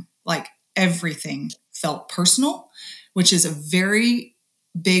the time. Like everything felt personal, which is a very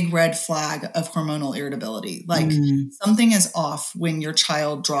big red flag of hormonal irritability. Like something is off when your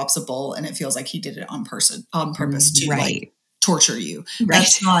child drops a bowl and it feels like he did it on purpose to like torture you. Right.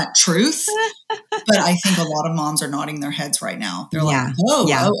 That's not truth. But I think a lot of moms are nodding their heads right now. They're like,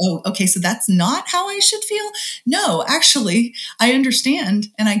 oh, okay. So that's not how I should feel. No, actually, I understand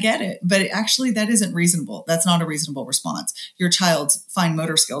and I get it. But actually, that isn't reasonable. That's not a reasonable response. Your child's fine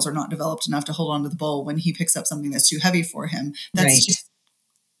motor skills are not developed enough to hold onto the bowl when he picks up something that's too heavy for him. That's just,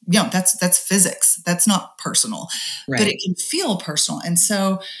 that's physics. That's not personal, but it can feel personal. And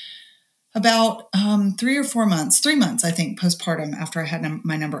so about 3 months, I think, postpartum after I had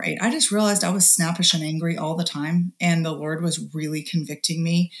my number 8, I just realized I was snappish and angry all the time. And the Lord was really convicting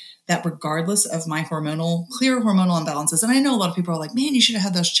me that regardless of my clear hormonal imbalances, and I know a lot of people are like, man, you should have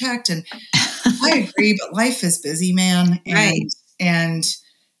had those checked. And I agree, but life is busy, man. And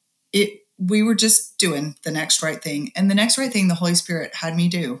we were just doing the next right thing. And the next right thing the Holy Spirit had me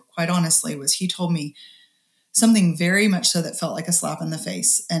do, quite honestly, was he told me something very much so that felt like a slap in the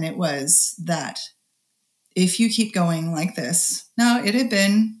face. And it was that if you keep going like this, now it had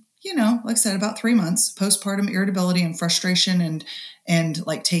been, like I said, about 3 months, postpartum irritability and frustration and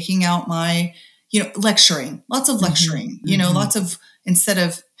like taking out my, lecturing, lots of lecturing, lots of, instead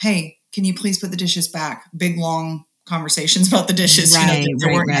of, hey, can you please put the dishes back? Big, long conversations about the dishes, that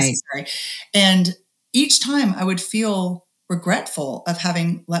weren't necessary. And each time I would feel regretful of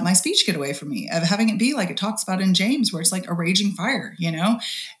having let my speech get away from me, of having it be like it talks about in James, where it's like a raging fire,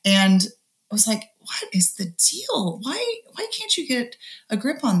 and I was like, what is the deal? Why can't you get a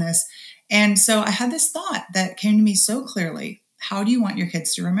grip on this? And so I had this thought that came to me so clearly. How do you want your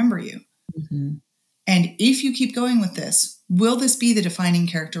kids to remember you? And if you keep going with this, will this be the defining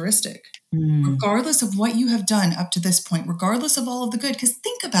characteristic? Regardless of what you have done up to this point, regardless of all of the good, because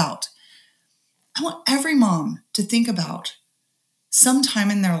I want every mom to think about some time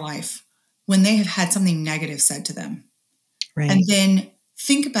in their life when they have had something negative said to them. And then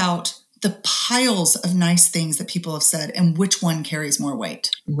think about the piles of nice things that people have said and which one carries more weight.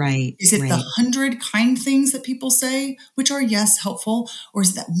 Is it the 100 kind things that people say, which are, yes, helpful? Or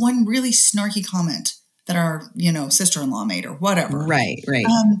is it that one really snarky comment that our, sister-in-law made or whatever?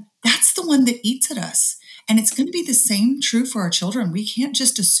 That's the one that eats at us. And it's going to be the same true for our children. We can't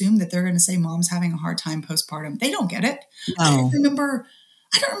just assume that they're going to say mom's having a hard time postpartum. They don't get it. I don't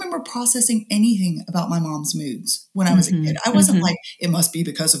remember processing anything about my mom's moods when I was a kid. I wasn't like, it must be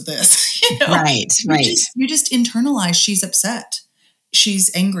because of this. You just internalize she's upset.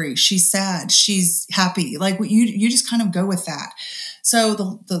 She's angry. She's sad. She's happy. Like you just kind of go with that. So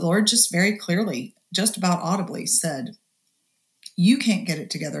the Lord just very clearly, just about audibly said, you can't get it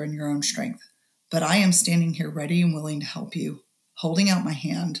together in your own strength. But I am standing here ready and willing to help you, holding out my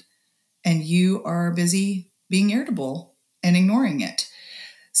hand, and you are busy being irritable and ignoring it.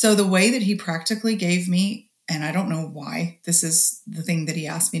 So the way that he practically gave me, and I don't know why this is the thing that he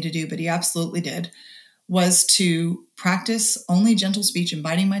asked me to do, but he absolutely did, was to practice only gentle speech and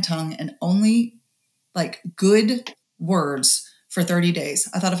biting my tongue and only like good words for 30 days.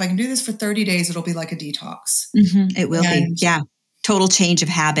 I thought if I can do this for 30 days, it'll be like a detox. It will be. Yeah. Total change of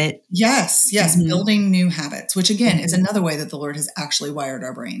habit. Yes. Building new habits, which again is another way that the Lord has actually wired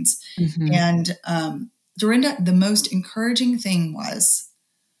our brains. And Dorinda, the most encouraging thing was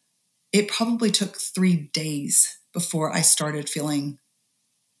it probably took 3 days before I started feeling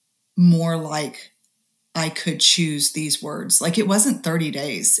more like I could choose these words. Like it wasn't 30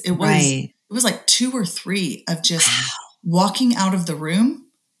 days. It was like 2 or 3 of just walking out of the room.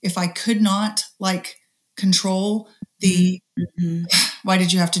 If I could not like control the why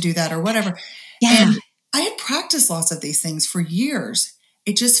did you have to do that or whatever. And I had practiced lots of these things for years.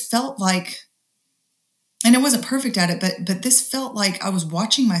 It just felt like, and I wasn't perfect at it, but this felt like I was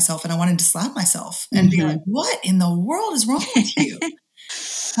watching myself and I wanted to slap myself and be like, what in the world is wrong with you?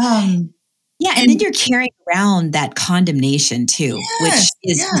 And then you're carrying around that condemnation too, which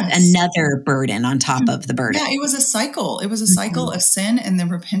is another burden on top of the burden. Yeah, it was a cycle. It was a cycle of sin and then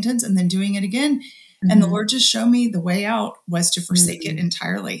repentance and then doing it again. And the Lord just showed me the way out was to forsake it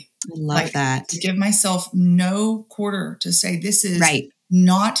entirely. I love that. To give myself no quarter to say, this is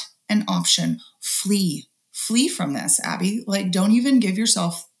not an option. Flee from this, Abby. Like, don't even give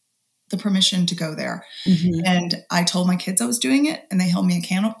yourself the permission to go there. Mm-hmm. And I told my kids I was doing it, and they held me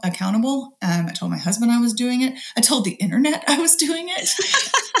accountable. I told my husband I was doing it. I told the internet I was doing it.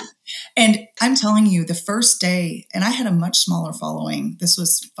 And I'm telling you, the first day, and I had a much smaller following. This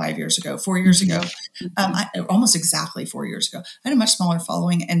was 4 years ago, almost exactly 4 years ago. I had a much smaller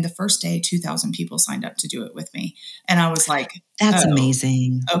following. And the first day, 2,000 people signed up to do it with me. And I was like, that's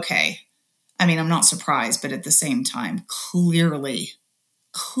amazing. Okay. I mean, I'm not surprised, but at the same time, clearly,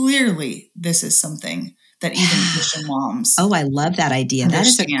 this is something that even Christian moms. Oh, I love that idea.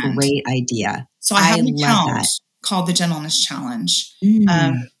 Understand. That is a great idea. So I have an account called the Gentleness Challenge.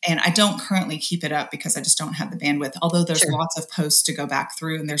 And I don't currently keep it up because I just don't have the bandwidth, although there's lots of posts to go back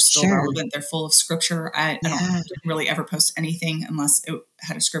through and they're still relevant. They're full of scripture. I didn't really ever post anything unless it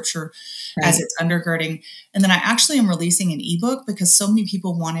had a scripture as its undergirding. And then I actually am releasing an ebook because so many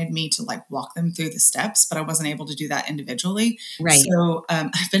people wanted me to like walk them through the steps, but I wasn't able to do that individually. Right. So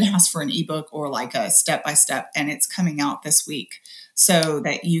I've been asked for an ebook or like a step-by-step, and it's coming out this week so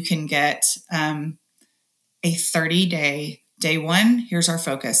that you can get a 30-day, day one, here's our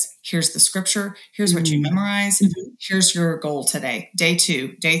focus. Here's the scripture. Here's what you memorize. Here's your goal today. Day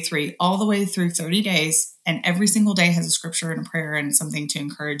 2, day 3, all the way through 30 days. And every single day has a scripture and a prayer and something to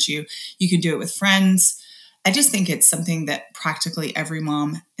encourage you. You can do it with friends. I just think it's something that practically every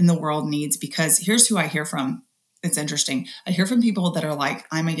mom in the world needs, because here's who I hear from. It's interesting. I hear from people that are like,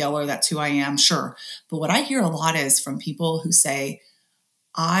 I'm a yeller. That's who I am. Sure. But what I hear a lot is from people who say,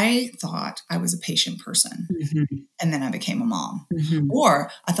 I thought I was a patient person and then I became a mom. Or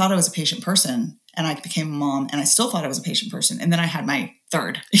I thought I was a patient person and I became a mom and I still thought I was a patient person. And then I had my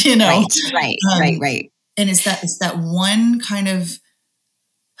third, you know? Right. And it's that one kind of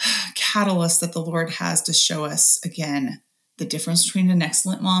catalyst that the Lord has to show us again, the difference between an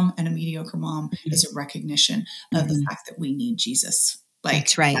excellent mom and a mediocre mom is a recognition of the fact that we need Jesus. Like,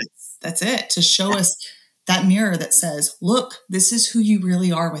 that's right. That's it, to show us that mirror that says, look, this is who you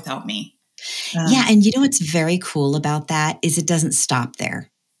really are without me. And you know what's very cool about that is it doesn't stop there.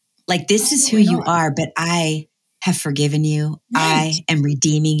 Like, this is who you are, but I have forgiven you. Right. I am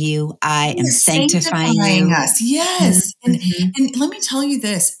redeeming you. I am sanctifying you. Us. Yes. And let me tell you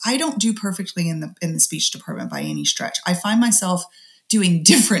this, I don't do perfectly in the speech department by any stretch. I find myself doing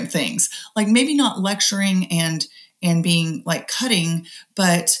different things, like maybe not lecturing and being like cutting,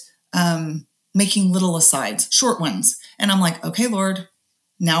 but making little asides, short ones. And I'm like, okay, Lord,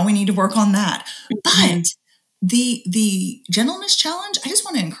 now we need to work on that. But the Gentleness Challenge, I just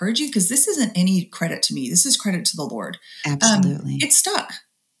want to encourage you, because this isn't any credit to me. This is credit to the Lord. Absolutely. It stuck.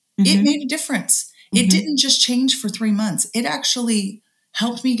 It made a difference. It didn't just change for 3 months. It actually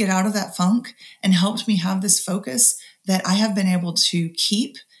helped me get out of that funk and helped me have this focus that I have been able to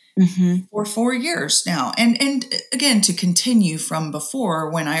keep for 4 years now. And again, to continue from before,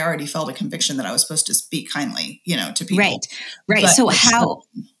 when I already felt a conviction that I was supposed to speak kindly, to people. Right. But so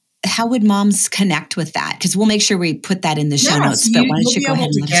how would moms connect with that? Because we'll make sure we put that in the show notes. But why don't you go ahead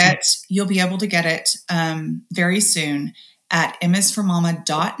and let us know? You'll be able to get it very soon at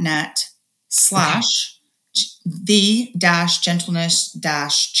msformama.net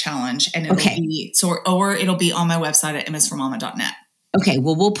 /the-gentleness-challenge. And it'll be, or it'll be on my website at msformama.net. Okay.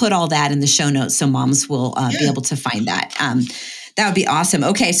 Well, we'll put all that in the show notes so moms will be able to find that. That would be awesome.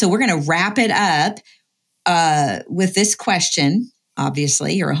 Okay. So we're going to wrap it up with this question.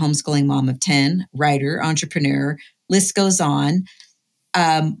 Obviously, you're a homeschooling mom of 10, writer, entrepreneur, list goes on.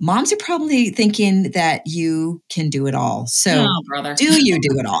 Moms are probably thinking that you can do it all. So do you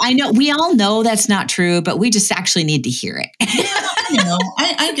do it all? I know we all know that's not true, but we just actually need to hear it.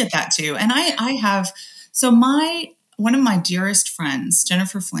 I get that too. And I have, one of my dearest friends,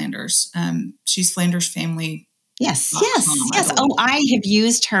 Jennifer Flanders, she's Flanders Family. Yes. Oh, I have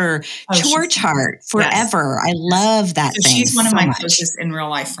used her chore chart forever. Yes. I love that thing. She's one of my closest in real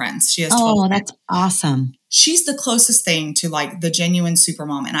life friends. She has 12 that's awesome. She's the closest thing to like the genuine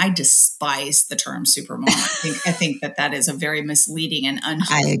supermom, and I despise the term supermom. I think that is a very misleading and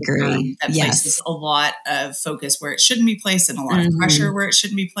unhelpful term that places a lot of focus where it shouldn't be placed and a lot of pressure where it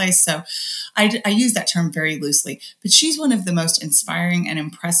shouldn't be placed. So I use that term very loosely, but she's one of the most inspiring and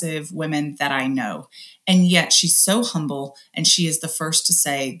impressive women that I know. And yet she's so humble, and she is the first to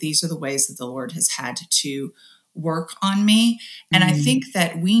say, these are the ways that the Lord has had to work on me. And I think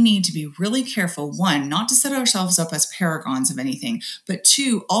that we need to be really careful, one, not to set ourselves up as paragons of anything, but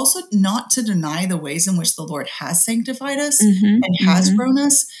two, also not to deny the ways in which the Lord has sanctified us and has grown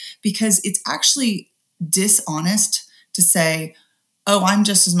us, because it's actually dishonest to say, oh, I'm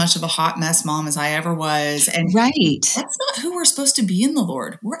just as much of a hot mess mom as I ever was. And that's not who we're supposed to be in the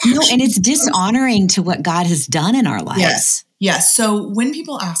Lord. And it's dishonoring to what God has done in our lives. Yeah. So when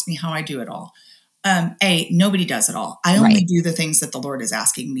people ask me how I do it all, nobody does it all. I only Right. do the things that the Lord is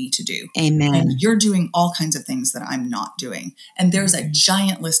asking me to do. And Amen. you're doing all kinds of things that I'm not doing. And there's a Mhm.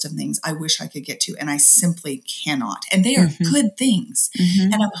 giant list of things I wish I could get to, and I simply cannot. And they are Mhm. good things.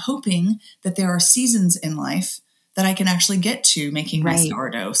 Mhm. And I'm hoping that there are seasons in life that I can actually get to making my Right.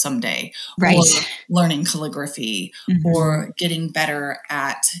 sourdough someday, or Right. learning calligraphy, Mhm. or getting better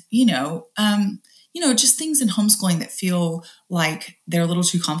at, just things in homeschooling that feel like they're a little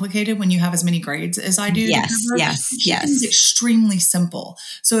too complicated when you have as many grades as I do to Yes, cover. yes, Keep things yes. extremely simple.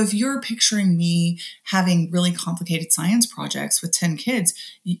 So if you're picturing me having really complicated science projects with 10 kids,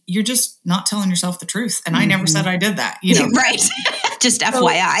 you're just not telling yourself the truth. And I never said I did that, Right. Just So,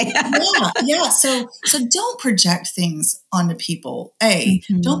 FYI. yeah. So don't project things onto people.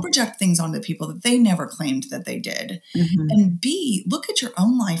 Don't Mhm. project things onto people that they never claimed that they did. Mhm. And B, look at your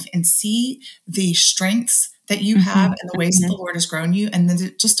own life and see the strengths that you have Mhm. and the ways that the Mhm. Lord has grown you. And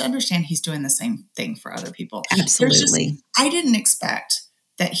then just to understand He's doing the same thing for other people. Absolutely. I didn't expect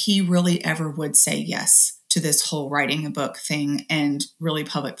that He really ever would say yes to this whole writing a book thing and really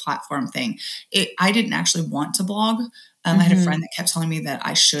public platform thing. I didn't actually want to blog. I had a friend Mhm. that kept telling me that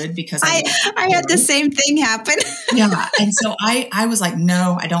I should because I I love I to had the write. same thing happen. Yeah. And so I was like,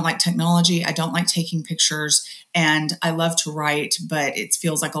 no, I don't like technology. I don't like taking pictures, and I love to write, but it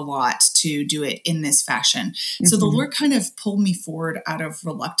feels like a lot to do it in this fashion. So the Mhm. Lord kind of pulled me forward out of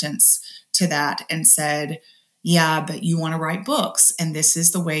reluctance to that and said, yeah, but you want to write books, and this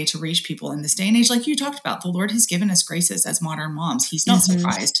is the way to reach people in this day and age. Like you talked about, the Lord has given us graces as modern moms. He's not Mhm.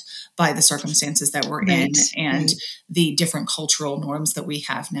 surprised by the circumstances that we're in Right. and Right. the different cultural norms that we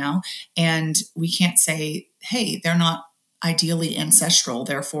have now. And we can't say, hey, they're not ideally ancestral,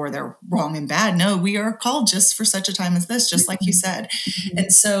 therefore they're wrong and bad. No, we are called just for such a time as this, just like you Mhm. said. Mhm.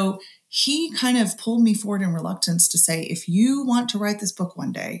 And so he kind of pulled me forward in reluctance to say, if you want to write this book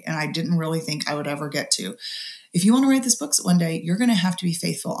one day, and I didn't really think I would ever get to, if you want to write this book one day, you're going to have to be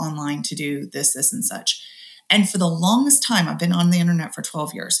faithful online to do this, this, and such. And for the longest time, I've been on the internet for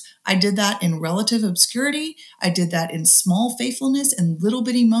 12 years. I did that in relative obscurity. I did that in small faithfulness, in little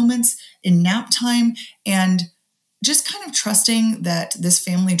bitty moments, in nap time, and just kind of trusting that this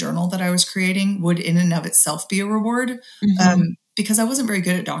family journal that I was creating would in and of itself be a reward, Mhm. because I wasn't very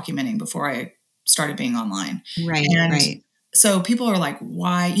good at documenting before I started being online. Right. And Right. so people are like,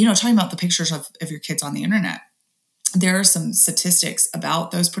 why, talking about the pictures of your kids on the internet, there are some statistics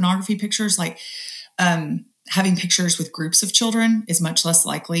about those pornography pictures, like having pictures with groups of children is much less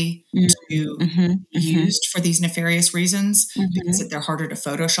likely Mhm. to Mhm. be Mhm. used for these nefarious reasons because Mhm. they're harder to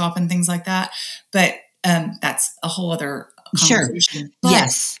Photoshop and things like that. But that's a whole other Sure. conversation.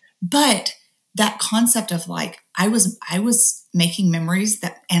 Yes. But that concept of like, I was making memories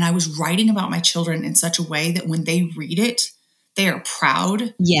and I was writing about my children in such a way that when they read it, they are proud.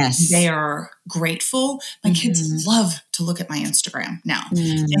 They Yes. are grateful. My kids Mhm. love to look at my Instagram now.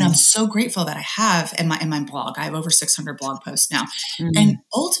 And I'm Mm. so grateful that I have in my blog. I have over 600 blog posts now. And Mm.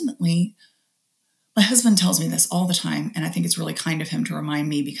 ultimately, my husband tells me this all the time. And I think it's really kind of him to remind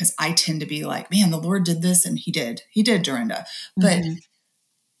me, because I tend to be like, man, the Lord did this, and he did, Dorinda. But Mhm.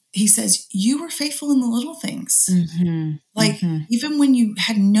 he says, you were faithful in the little things. Mhm. Like, Mhm. even when you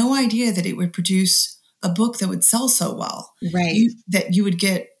had no idea that it would produce a book that would sell so well, Right. that you would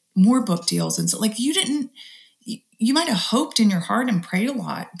get more book deals. And so, like, you might have hoped in your heart and prayed a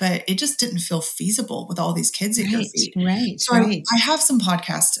lot, but it just didn't feel feasible with all these kids at your Right. feet. Right. So Right. I have some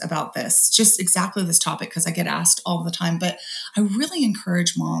podcasts about this, just exactly this topic, because I get asked all the time. But I really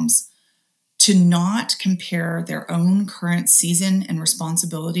encourage moms to not compare their own current season and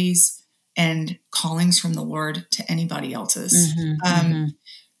responsibilities and callings from the Lord to anybody else's. Mhm. Mhm.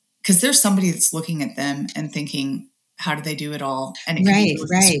 Because there's somebody that's looking at them and thinking, how do they do it all? And it can be Right. really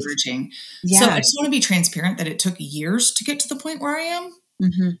Right. discouraging. So I Yeah. just want to be transparent that it took years to get to the point where I am.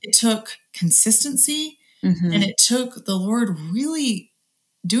 Mhm. It took consistency, and Mhm. it took the Lord really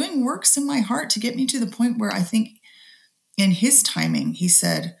doing works in my heart to get me to the point where I think in his timing, he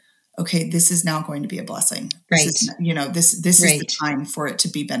said, okay, this is now going to be a blessing. This is, Right. this is the Right. time for it to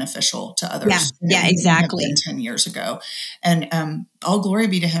be beneficial to Yeah. others. And it Yeah. wouldn't have been Exactly. 10 years ago. And all glory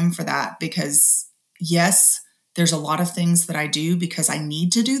be to him for that, because yes, there's a lot of things that I do because I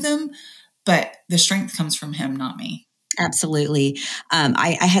need to do them, but the strength comes from him, not me. Absolutely.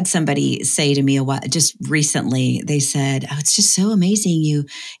 I had somebody say to me a while just recently. They said, "Oh, it's just so amazing. You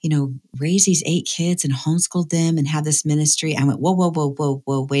raise these 8 kids and homeschooled them and have this ministry." I went, "Whoa, whoa, whoa, whoa,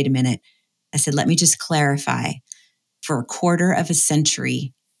 whoa! Wait a minute." I said, "Let me just clarify. For a quarter of a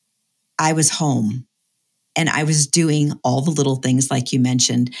century, I was home and I was doing all the little things like you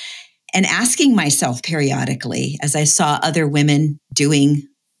mentioned, and asking myself periodically as I saw other women doing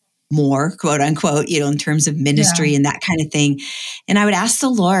more, quote unquote, in terms of ministry and that kind of thing. And I would ask the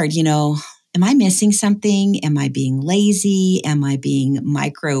Lord, am I missing something? Am I being lazy? Am I being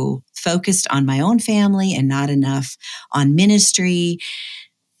micro focused on my own family and not enough on ministry?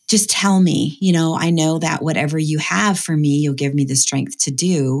 Just tell me, I know that whatever you have for me, you'll give me the strength to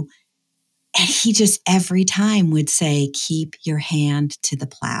do. And he just every time would say, keep your hand to the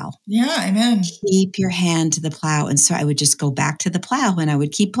plow. Yeah, amen. Keep your hand to the plow. And so I would just go back to the plow and I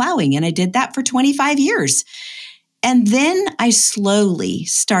would keep plowing. And I did that for 25 years. And then I slowly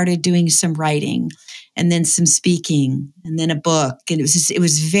started doing some writing and then some speaking and then a book. And it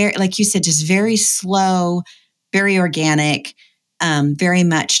was very, like you said, just very slow, very organic, very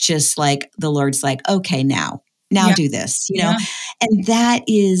much just like the Lord's like, okay, now do this, and that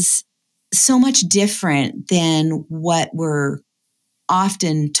is so much different than what we're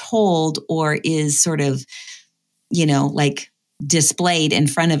often told or is sort of, like displayed in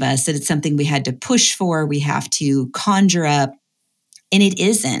front of us, that it's something we had to push for, we have to conjure up. And it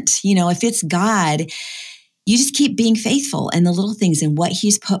isn't. If it's God, you just keep being faithful in the little things and what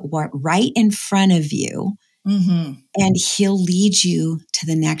he's put right in front of you. Mm-hmm. And he'll lead you to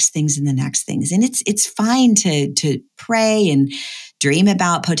the next things and the next things. And it's fine to pray and dream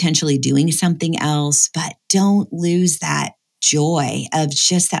about potentially doing something else, but don't lose that joy of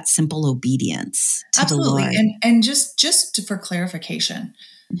just that simple obedience to Absolutely. the Lord. And just for clarification,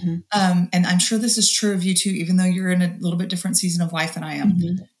 mm-hmm. And I'm sure this is true of you too, even though you're in a little bit different season of life than I am.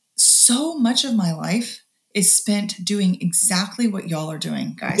 Mm-hmm. So much of my life is spent doing exactly what y'all are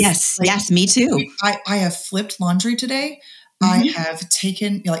doing, guys. Yes, me too. I have flipped laundry today. Mm-hmm. I have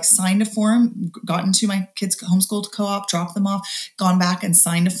taken, signed a form, gotten to my kids' homeschooled co-op, dropped them off, gone back and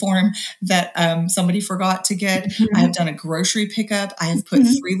signed a form that somebody forgot to get. Mm-hmm. I have done a grocery pickup. I have put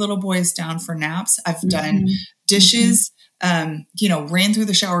 3 little boys down for naps. I've done dishes. Ran through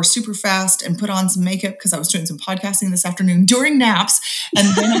the shower super fast and put on some makeup because I was doing some podcasting this afternoon during naps. And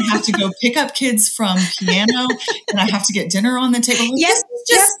then I have to go pick up kids from piano and I have to get dinner on the table. Yes.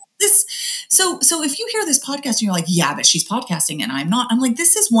 This. So if you hear this podcast and you're like, yeah, but she's podcasting and I'm not, I'm like,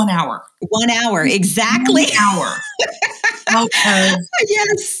 this is 1 hour. 1 hour. Exactly. 1 hour.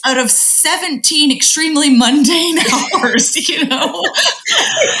 Out of 17 extremely mundane hours,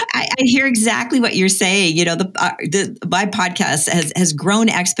 I hear exactly what you're saying. My podcast has grown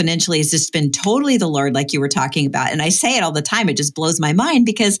exponentially. It's just been totally the Lord, like you were talking about. And I say it all the time. It just blows my mind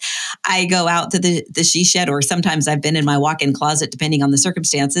because I go out to the she shed, or sometimes I've been in my walk-in closet, depending on the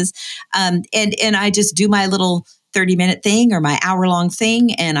circumstances. And I just do my little 30-minute thing or my hour-long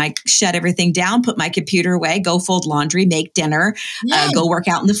thing, and I shut everything down, put my computer away, go fold laundry, make dinner, go work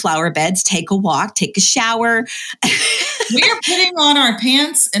out in the flower beds, take a walk, take a shower. We are putting on our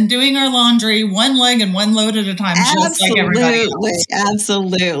pants and doing our laundry one leg and one load at a time, just like everybody else.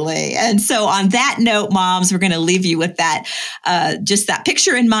 Absolutely. And so on that note, moms, we're going to leave you with that, just that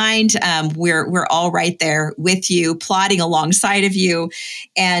picture in mind. We're all right there with you, plodding alongside of you.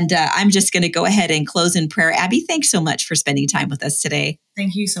 And I'm just going to go ahead and close in prayer. Abby, thanks so much for spending time with us today.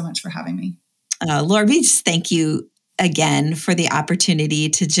 Thank you so much for having me. Lord, we just thank you again for the opportunity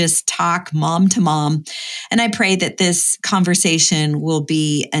to just talk mom to mom. And I pray that this conversation will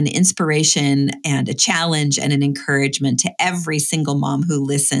be an inspiration and a challenge and an encouragement to every single mom who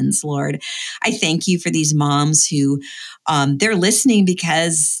listens, Lord. I thank you for these moms who they're listening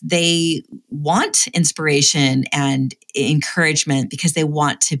because they want inspiration and encouragement, because they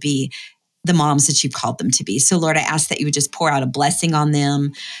want to be the moms that you've called them to be. So Lord, I ask that you would just pour out a blessing on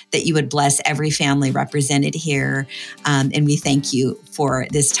them, that you would bless every family represented here. And we thank you for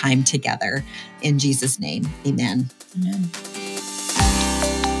this time together. In Jesus' name, amen. Amen.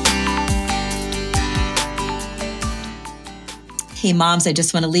 Hey, moms, I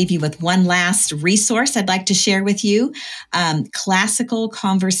just want to leave you with one last resource I'd like to share with you. Classical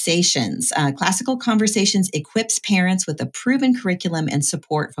Conversations. Classical Conversations equips parents with a proven curriculum and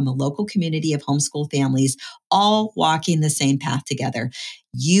support from a local community of homeschool families, all walking the same path together.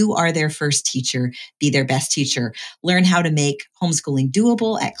 You are their first teacher. Be their best teacher. Learn how to make homeschooling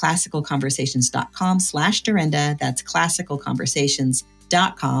doable at classicalconversations.com/Dorinda. That's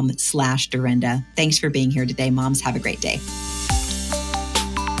classicalconversations.com/Dorinda. Thanks for being here today, moms. Have a great day.